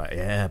talking to him, and he's like,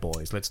 yeah,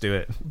 boys, let's do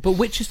it. But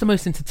which is the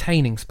most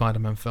entertaining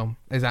Spider-Man film?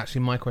 Is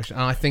actually my question,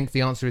 and I think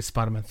the answer is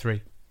Spider-Man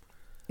 3.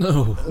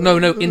 No, No,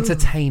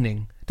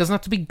 entertaining. Doesn't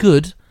have to be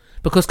good,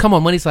 because come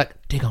on, when he's like,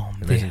 dig on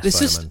Amazing this.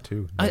 This is- Spider-Man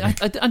 2.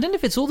 I don't know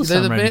if it's all the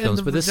There's Sam a Raimi bit films,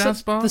 of but the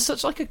jazz bar. there's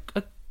such like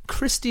a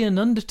Christian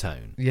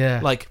undertone.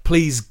 Yeah. Like,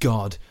 please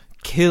God,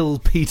 kill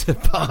Peter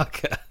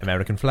Parker.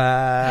 American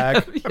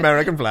flag.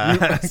 American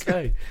flag.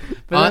 USA.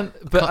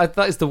 But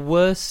that is the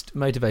worst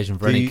motivation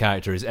for any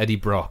character is Eddie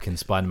Brock in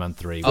Spider-Man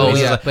 3. Oh, where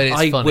he's yeah, like, but it's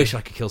I funny. wish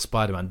I could kill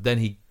Spider-Man. Then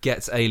he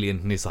gets Alien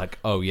and he's like,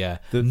 oh yeah,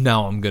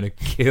 now I'm going to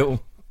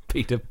kill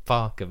Peter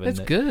Parker. It's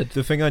good.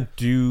 The thing I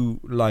do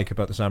like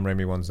about the Sam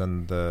Raimi ones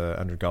and the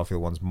Andrew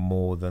Garfield ones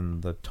more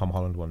than the Tom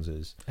Holland ones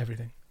is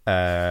Everything.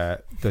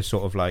 the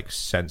sort of like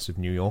sense of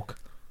New York.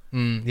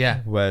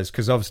 Yeah. Whereas,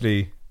 because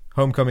obviously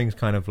Homecoming's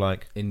kind of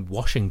like In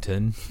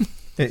Washington.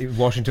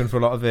 Washington for a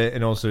lot of it,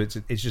 and also it's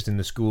just in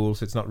the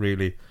schools. It's not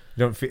really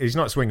he's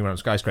not swinging around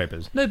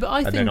skyscrapers. No, but I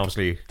and think then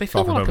obviously They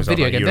Far film From like Home a is not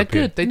video game. They're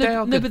European. good. They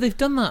are no, good. but they've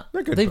done that.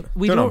 They're good, They've- but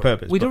we'd done on al-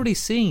 purpose, We'd but- already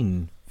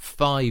seen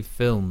 5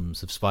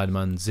 films of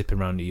Spider-Man zipping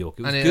around New York.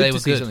 It was And good they to were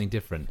see good. something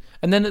different.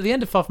 And then at the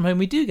end of Far From Home,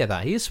 we do get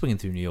that. He is swinging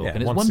through New York, Yeah,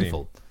 and it's one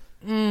wonderful.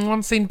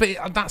 One scene,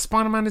 but that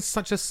Spider-Man is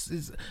such a.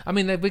 I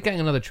mean, we're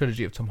getting another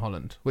trilogy of Tom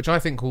Holland, which I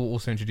think will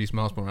also introduce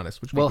Miles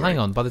Morales. Which will Well, be great. hang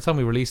on. By the time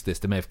we release this,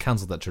 they may have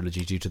cancelled that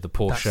trilogy due to the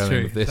poor That's showing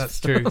true. of this. That's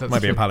true. That's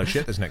Might be a true. pile of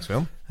shit, this next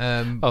film.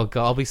 Oh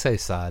god, I'll be so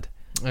sad.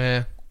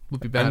 Yeah,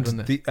 would be bad, And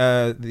wouldn't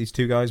it? these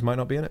two guys might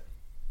not be in it.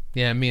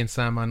 Yeah, me and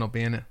Sam might not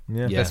be in it.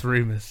 Yeah. Yeah. There's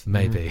rumours.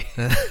 Maybe.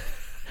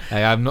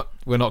 Hey, I'm not.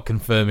 We're not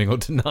confirming or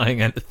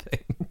denying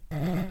anything.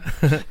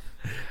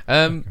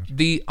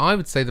 I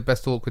would say the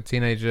best awkward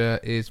teenager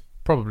is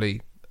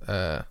probably.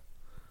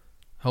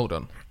 Hold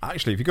on.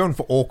 Actually, if you're going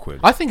for awkward,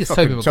 I think it's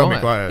fucking Tobey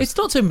Maguire. It's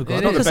not Tobey Maguire.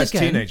 It not the is. best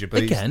again, teenager,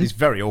 but again, he's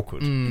very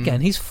awkward.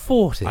 again, he's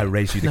 40. I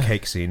raised you the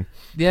cake scene,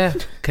 Yeah,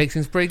 cake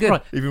scene's pretty good.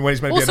 Right. even when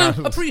he's meant to be Also, an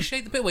adult.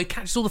 appreciate the bit where he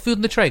catches all the food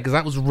in the tray because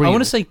that was real. I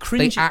want to say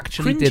cringy. They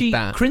actually cringy, did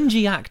that.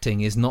 Cringy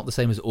acting is not the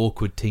same as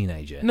awkward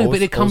teenager. No, but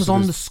Also- it comes also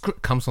on there's-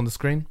 comes on the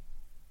screen.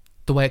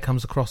 The way it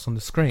comes across on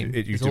the screen.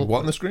 You is do what on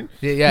awkward. the screen?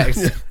 Yeah.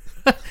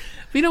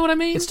 But you know what I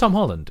mean? It's Tom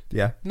Holland.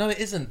 Yeah. No, it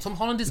isn't. Tom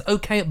Holland is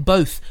okay at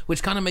both,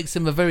 which kind of makes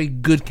him a very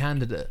good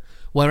candidate.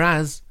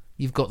 Whereas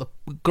you've got the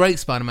great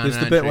Spider-Man There's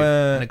and the bit Andrew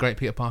where- and a great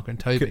Peter Parker and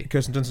Toby.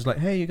 Kirsten Dunst's like,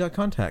 "Hey, you got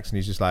contacts?" And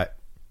he's just like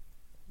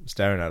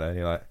staring at her, and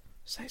you're like,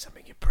 "Say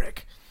something, you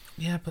prick."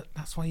 Yeah, but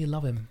that's why you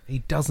love him. He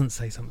doesn't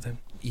say something.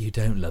 You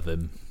don't love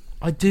him.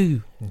 I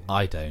do.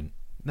 I don't.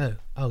 No.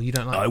 Oh, you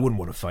don't like I wouldn't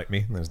want to fight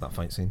me. There's that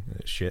fight scene.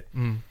 It's shit.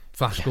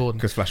 Flash Gordon.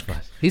 Because Flash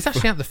He's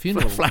actually at the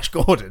funeral. Flash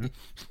Gordon.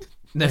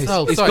 No, he's,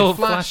 Oh, he's sorry, called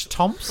Flash- Flash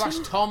Thompson.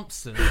 Flash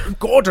Thompson.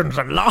 Gordon's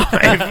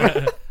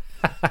alive.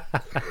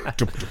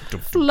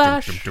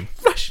 Flash.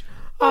 Flash.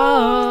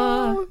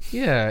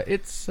 Yeah,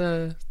 it's.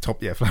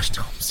 Flash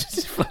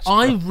Thompson. Flash.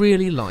 I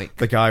really like.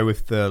 The guy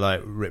with the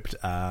like ripped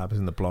abs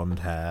and the blonde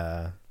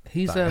hair.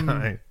 He's That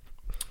guy.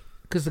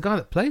 because the guy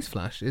that plays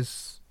Flash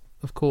is,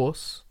 of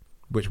course,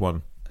 Which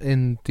one?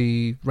 in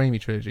the Raimi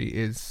trilogy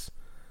is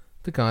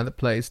the guy that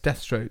plays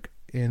Deathstroke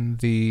in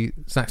the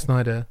Zack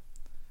Snyder.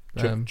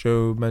 Joe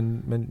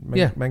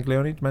Yeah.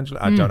 Manganiello?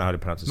 I don't know how to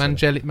pronounce his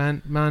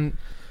surname. Man.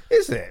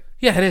 Is it?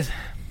 Yeah, it is.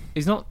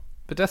 He's not.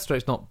 But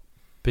Deathstroke's not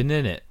been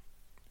in it.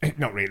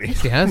 Not really.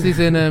 He has. He's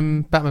in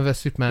Batman vs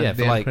Superman. Yeah, the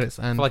for end like, credits,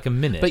 and for like a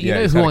minute. but you Yeah,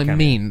 know he's who had a I cameo.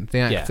 mean, the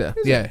Yeah. actor.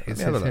 Is Yeah, it? it's Let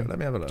me have a him. look. Let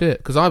me have a look. Do it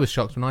because I was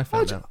shocked when I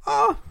found out.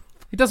 Oh,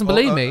 He doesn't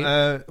believe me.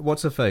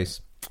 What's her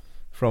face?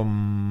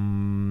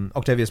 From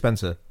Octavia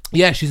Spencer.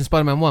 Yeah, she's in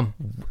Spider-Man 1.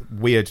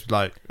 Weird,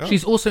 like... oh.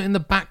 She's also in the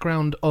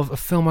background of a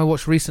film I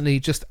watched recently,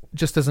 just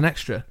as an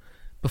extra.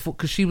 before,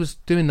 because she was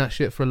doing that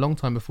shit for a long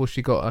time before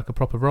she got like a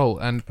proper role,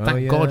 and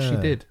thank God she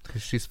did,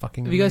 because she's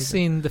fucking. Have you guys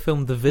amazing. seen the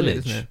film The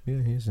Brilliant, Village? isn't it?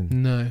 Yeah, he is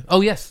in No.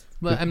 Oh yes,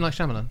 well, M. Night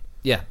Shyamalan.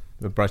 Yeah.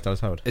 with Bryce Dallas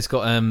Howard. It's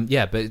got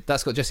but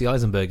that's got Jesse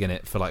Eisenberg in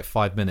it for like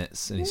 5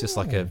 minutes, and he's just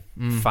like a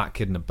fat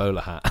kid in a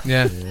bowler hat.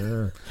 Yeah.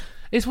 Yeah.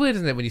 It's weird,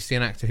 isn't it, when you see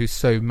an actor who's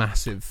so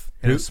massive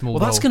in a small Well,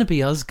 role. that's going to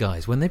be us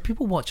guys. When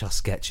people watch our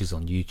sketches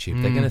on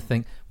YouTube, they're going to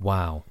think,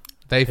 "Wow,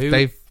 They've who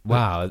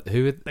are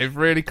they've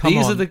really come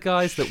these on. are the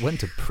guys that went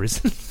to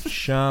prison."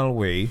 Shall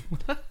we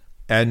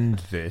end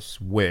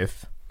this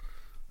with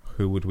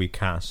who would we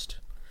cast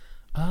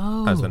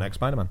as the next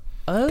Spider-Man?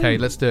 Okay,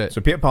 let's do it.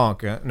 So Peter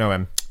Parker,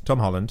 Tom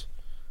Holland,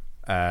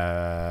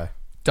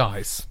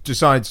 Dies.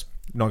 decides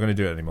not going to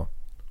do it anymore.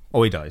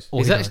 Or he dies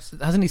Or he dies.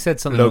 Hasn't he said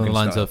something along Logan the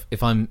lines style. of,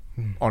 "If I'm,"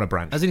 on a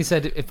branch. hasn't he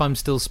said, "If I'm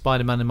still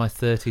Spider-Man in my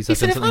 30s, He I've said,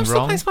 done if I'm something still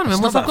wrong"? playing Spider-Man,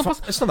 It's what's not that that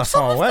far, it's not that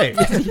far away.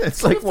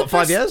 It's like, what,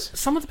 5 years?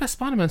 Some of the best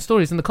Spider-Man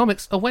stories in the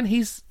comics are when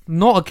he's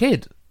not a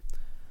kid.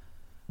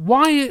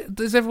 Why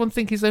does everyone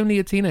think he's only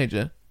a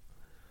teenager?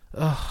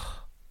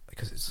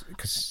 Because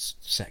it's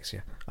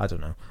sexier. I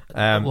don't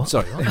know.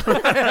 Sorry.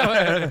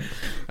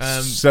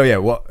 So yeah,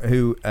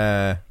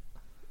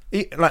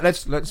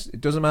 let's.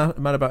 It doesn't matter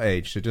about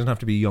age. So it doesn't have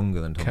to be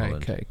younger than Tom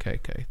Holland.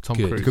 Okay. Tom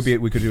Good. Cruise.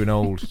 We could do an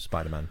old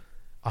Spider-Man.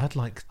 I'd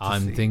like to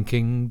I'm see.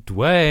 thinking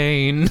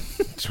Dwayne.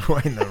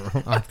 Dwayne the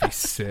Rock. I'd be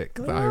sick.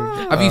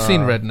 Have you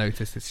seen Red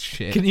Notice? It's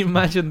shit. Can you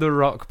imagine The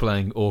Rock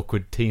playing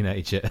awkward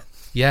teenager?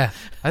 Yeah.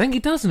 I think he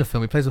does in a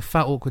film. He plays a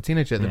fat, awkward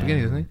teenager at the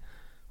beginning, doesn't he?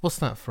 What's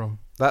that from?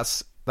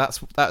 That's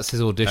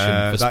his audition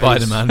for that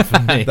Spider-Man is- for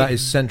me. That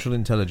is Central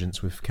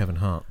Intelligence with Kevin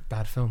Hart.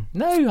 Bad film.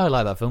 No, I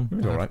like that film.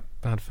 It's all right.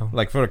 Bad film.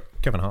 Like for a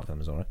Kevin Hart film,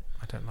 it's all right.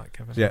 I don't like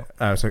Kevin. Yeah.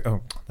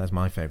 That's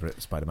my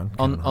favourite Spider-Man.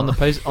 On Kevin the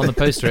Hart. on the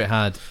poster it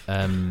had,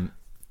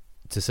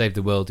 "To save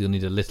the world, you'll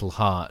need a little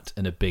heart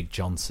and a big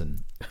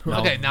Johnson."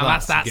 Okay, now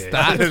that's good.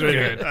 that's really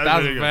good. good.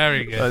 That's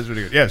very good. That's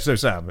really good. Yeah. So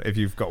Sam, if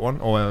you've got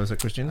one, or is it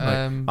Christian? Like,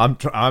 Um,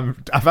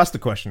 I've asked the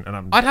question,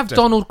 and I'd have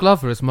Donald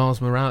Glover as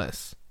Miles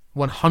Morales.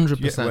 100%.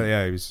 Yeah, well,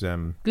 yeah, he was.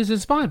 He was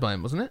inspired by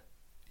him, wasn't it?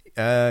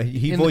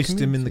 He In the voiced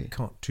him in the community.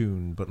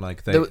 cartoon, but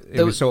like There it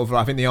was was- sort of.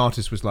 I think the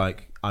artist was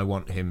like, I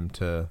want him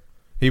to.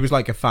 He was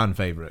like a fan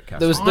favorite.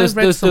 There was I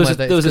read somewhere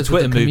that there was a it's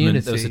 'cause of Twitter the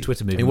movement. There was a community.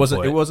 Twitter movement. It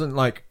wasn't. for It wasn't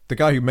like the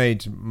guy who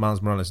made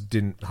Miles Morales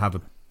didn't have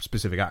a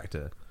specific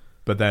actor,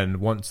 but then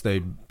once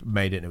they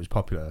made it and it was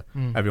popular,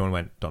 everyone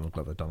went Donald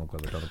Glover, Donald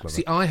Glover, Donald Glover.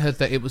 See, I heard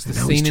that it was the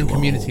Now scene he's in too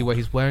Community old. where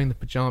he's wearing the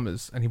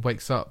pajamas and he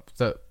wakes up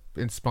that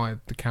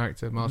inspired the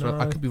character Miles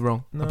Morales. I could be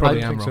wrong. No, I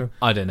probably I am think wrong. so.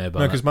 I don't know about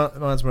No, that. because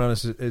Miles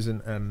Morales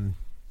isn't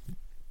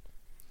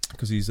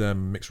because he's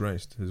mixed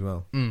race as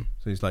well. Mm.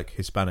 So he's like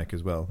Hispanic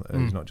as well.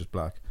 He's not just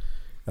black.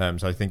 So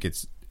I think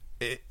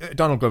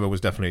Donald Glover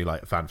was definitely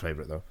like a fan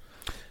favorite though.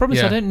 Problem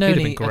is, Yeah, I don't know he'd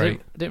have any. been great.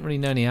 I don't really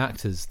know any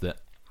actors that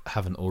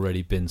haven't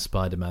already been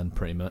Spider-Man.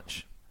 Pretty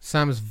much.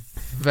 Sam's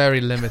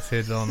very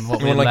limited on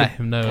what I we want let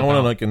him know I want to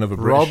about. like another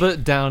British.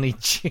 Robert Downey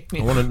Jr.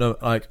 I want to know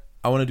like.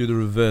 I want to do the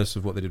reverse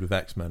of what they did with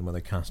X-Men, where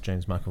they cast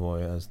James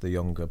McAvoy as the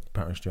younger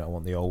Patrick Stewart. I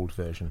want the old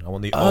version. I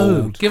want the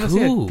old, Give us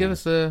Cool. give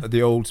us a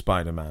the old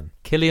Spider-Man.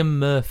 Cillian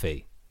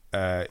Murphy.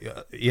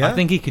 Yeah, I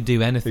think he could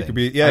do anything. he could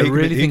be. Yeah, I he could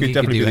really be, think he he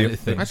could could definitely do be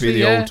anything. the Actually,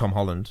 yeah. old Tom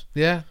Holland.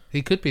 yeah.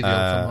 He could be the old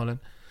Tom Holland.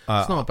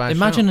 It's not a bad.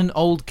 Imagine shout. an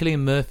old Cillian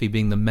Murphy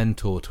being the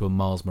mentor to a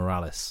Miles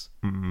Morales.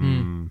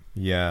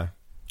 Yeah,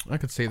 I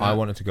could see that. I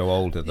wanted to go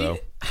older though.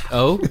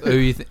 Oh, who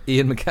you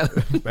Ian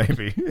McKellen?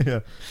 Maybe.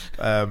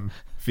 Yeah.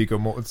 Viggo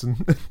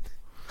Mortensen.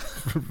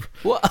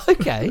 What?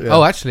 Okay.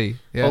 Oh, actually,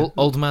 yeah.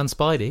 Old man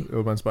Spidey.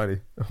 Old Man Spidey.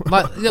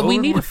 We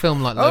need a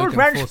film like Logan Old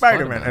Man for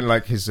Spider-Man. And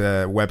like his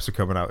webs are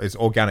coming out. It's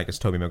organic as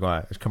Tobey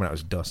Maguire. It's coming out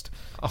as dust.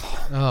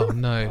 Oh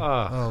no!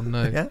 Oh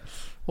no! Yeah.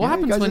 What Yeah,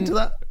 you happens guys when? into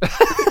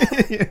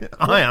that?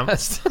 I am.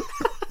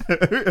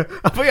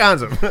 I'll put your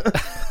hands up.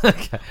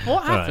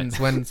 What happens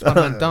when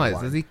Spider-Man dies?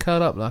 Does he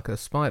curl up like a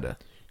spider?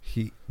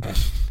 He. Do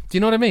you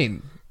know what I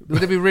mean?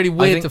 Would it be really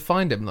weird think- to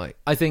find him? Like,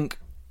 I think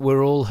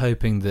we're all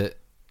hoping that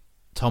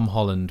Tom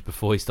Holland,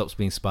 before he stops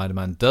being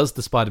Spider-Man, does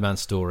the Spider-Man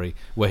story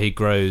where he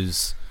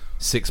grows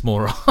 6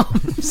 more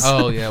arms.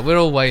 oh yeah, we're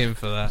all waiting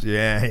for that.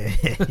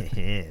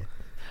 Yeah.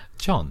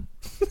 John.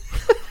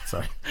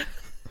 Sorry.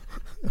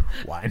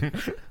 Wine.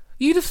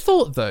 You'd have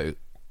thought though,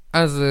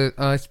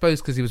 I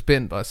suppose because he was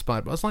bitten by a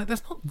spider. But I was like,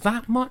 there's not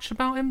that much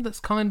about him that's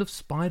kind of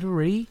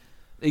spidery.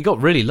 He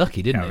got really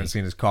lucky, I didn't haven't he?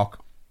 seen his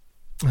cock.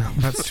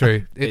 That's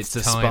true. It's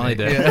a tiny.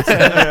 spider.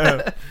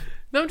 Yeah.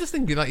 No, I'm just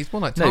thinking like he's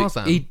more like No,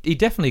 Tarzan. he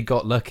definitely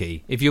got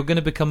lucky. If you're going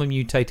to become a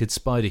mutated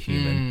spider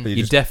human, You you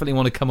just- definitely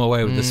want to come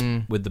away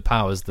with the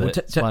powers that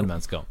Well,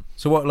 Spider-Man's got.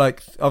 So what?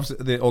 Like,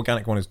 obviously, the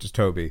organic one is just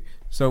Toby.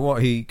 So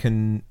what? He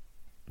can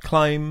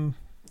climb.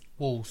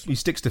 Walls. He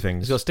sticks to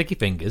things. He's got sticky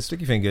fingers.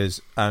 Sticky fingers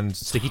and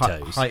Sticky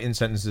toes. height in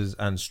sentences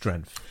and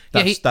strength.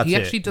 Yeah, That's he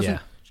it. actually doesn't. Yeah.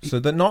 So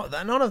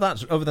none of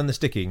that's other than the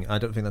sticking. I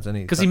don't think that's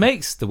any Because he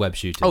makes the web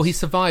shooters. Oh, he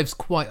survives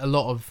quite a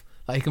lot of.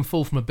 Like, he can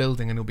fall from a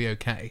building and he'll be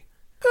okay.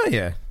 Oh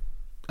yeah.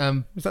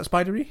 Um, Is that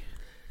spidery?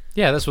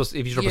 Yeah, that's what.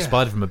 If you drop a Yeah.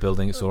 spider from a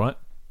building, it's all right.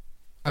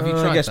 Have you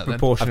I tried guess that then?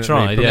 proportionately. I've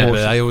tried, yeah,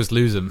 but I always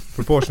lose them.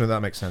 Proportionate,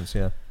 that makes sense,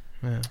 yeah.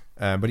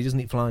 Yeah. But he doesn't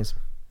eat flies.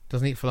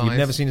 Doesn't eat flies. You've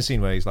never seen a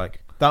scene where he's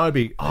like, that would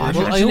be... Oh, Well,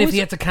 imagine I if always- he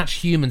had to catch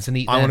humans and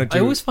eat I them. wanna do-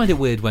 I always find it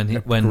weird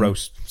when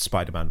gross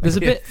Spider-Man. there's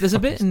a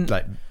bit in.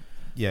 Like,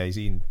 yeah, he's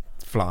eating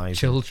flies.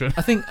 children.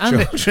 I think and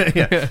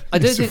yeah. I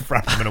don't Just think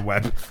wrap him in a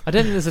web. I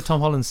don't think there's a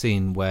Tom Holland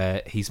scene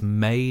where he's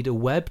made a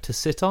web to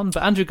sit on,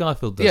 but Andrew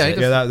Garfield does Yeah, he it.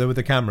 does. Yeah, that with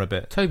the camera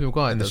bit. Tobey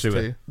Maguire In the does sewer.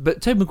 too.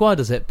 But Tobey Maguire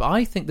does it. But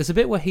I think there's a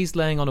bit where he's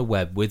laying on a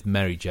web with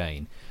Mary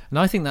Jane, and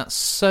I think that's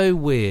so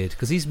weird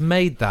because he's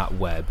made that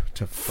web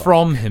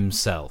from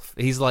himself.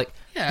 He's like,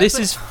 Yeah, this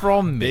but- is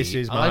from me. This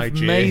is my I've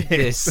made jizz."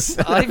 this.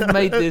 I've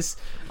made this.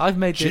 I've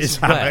made this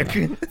Jizz web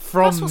hammock.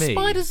 from That's what me.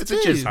 spiders It's do.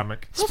 a jizz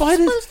hammock.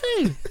 Spiders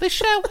do. They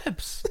share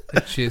webs.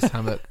 The jizz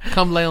hammock.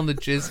 Come lay on the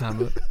jizz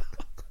hammock.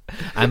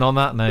 And on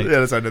that note, Yeah,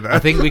 let's end it there. I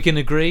think we can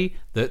agree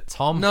that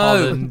Tom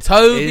Holland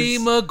Tobey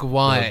is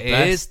Maguire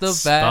is the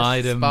best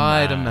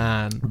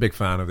Spider-Man. Big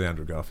fan of the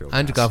Andrew Garfield.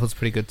 Andrew Garfield's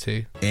pretty good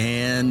too.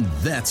 And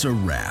that's a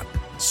wrap.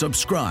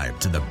 Subscribe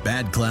to the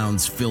Bad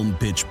Clowns Film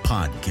Pitch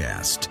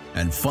podcast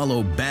and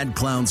follow Bad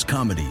Clowns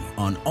Comedy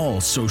on all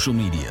social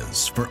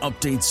medias for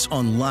updates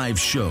on live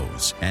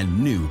shows and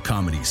new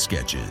comedy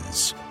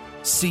sketches.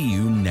 See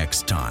you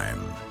next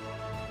time.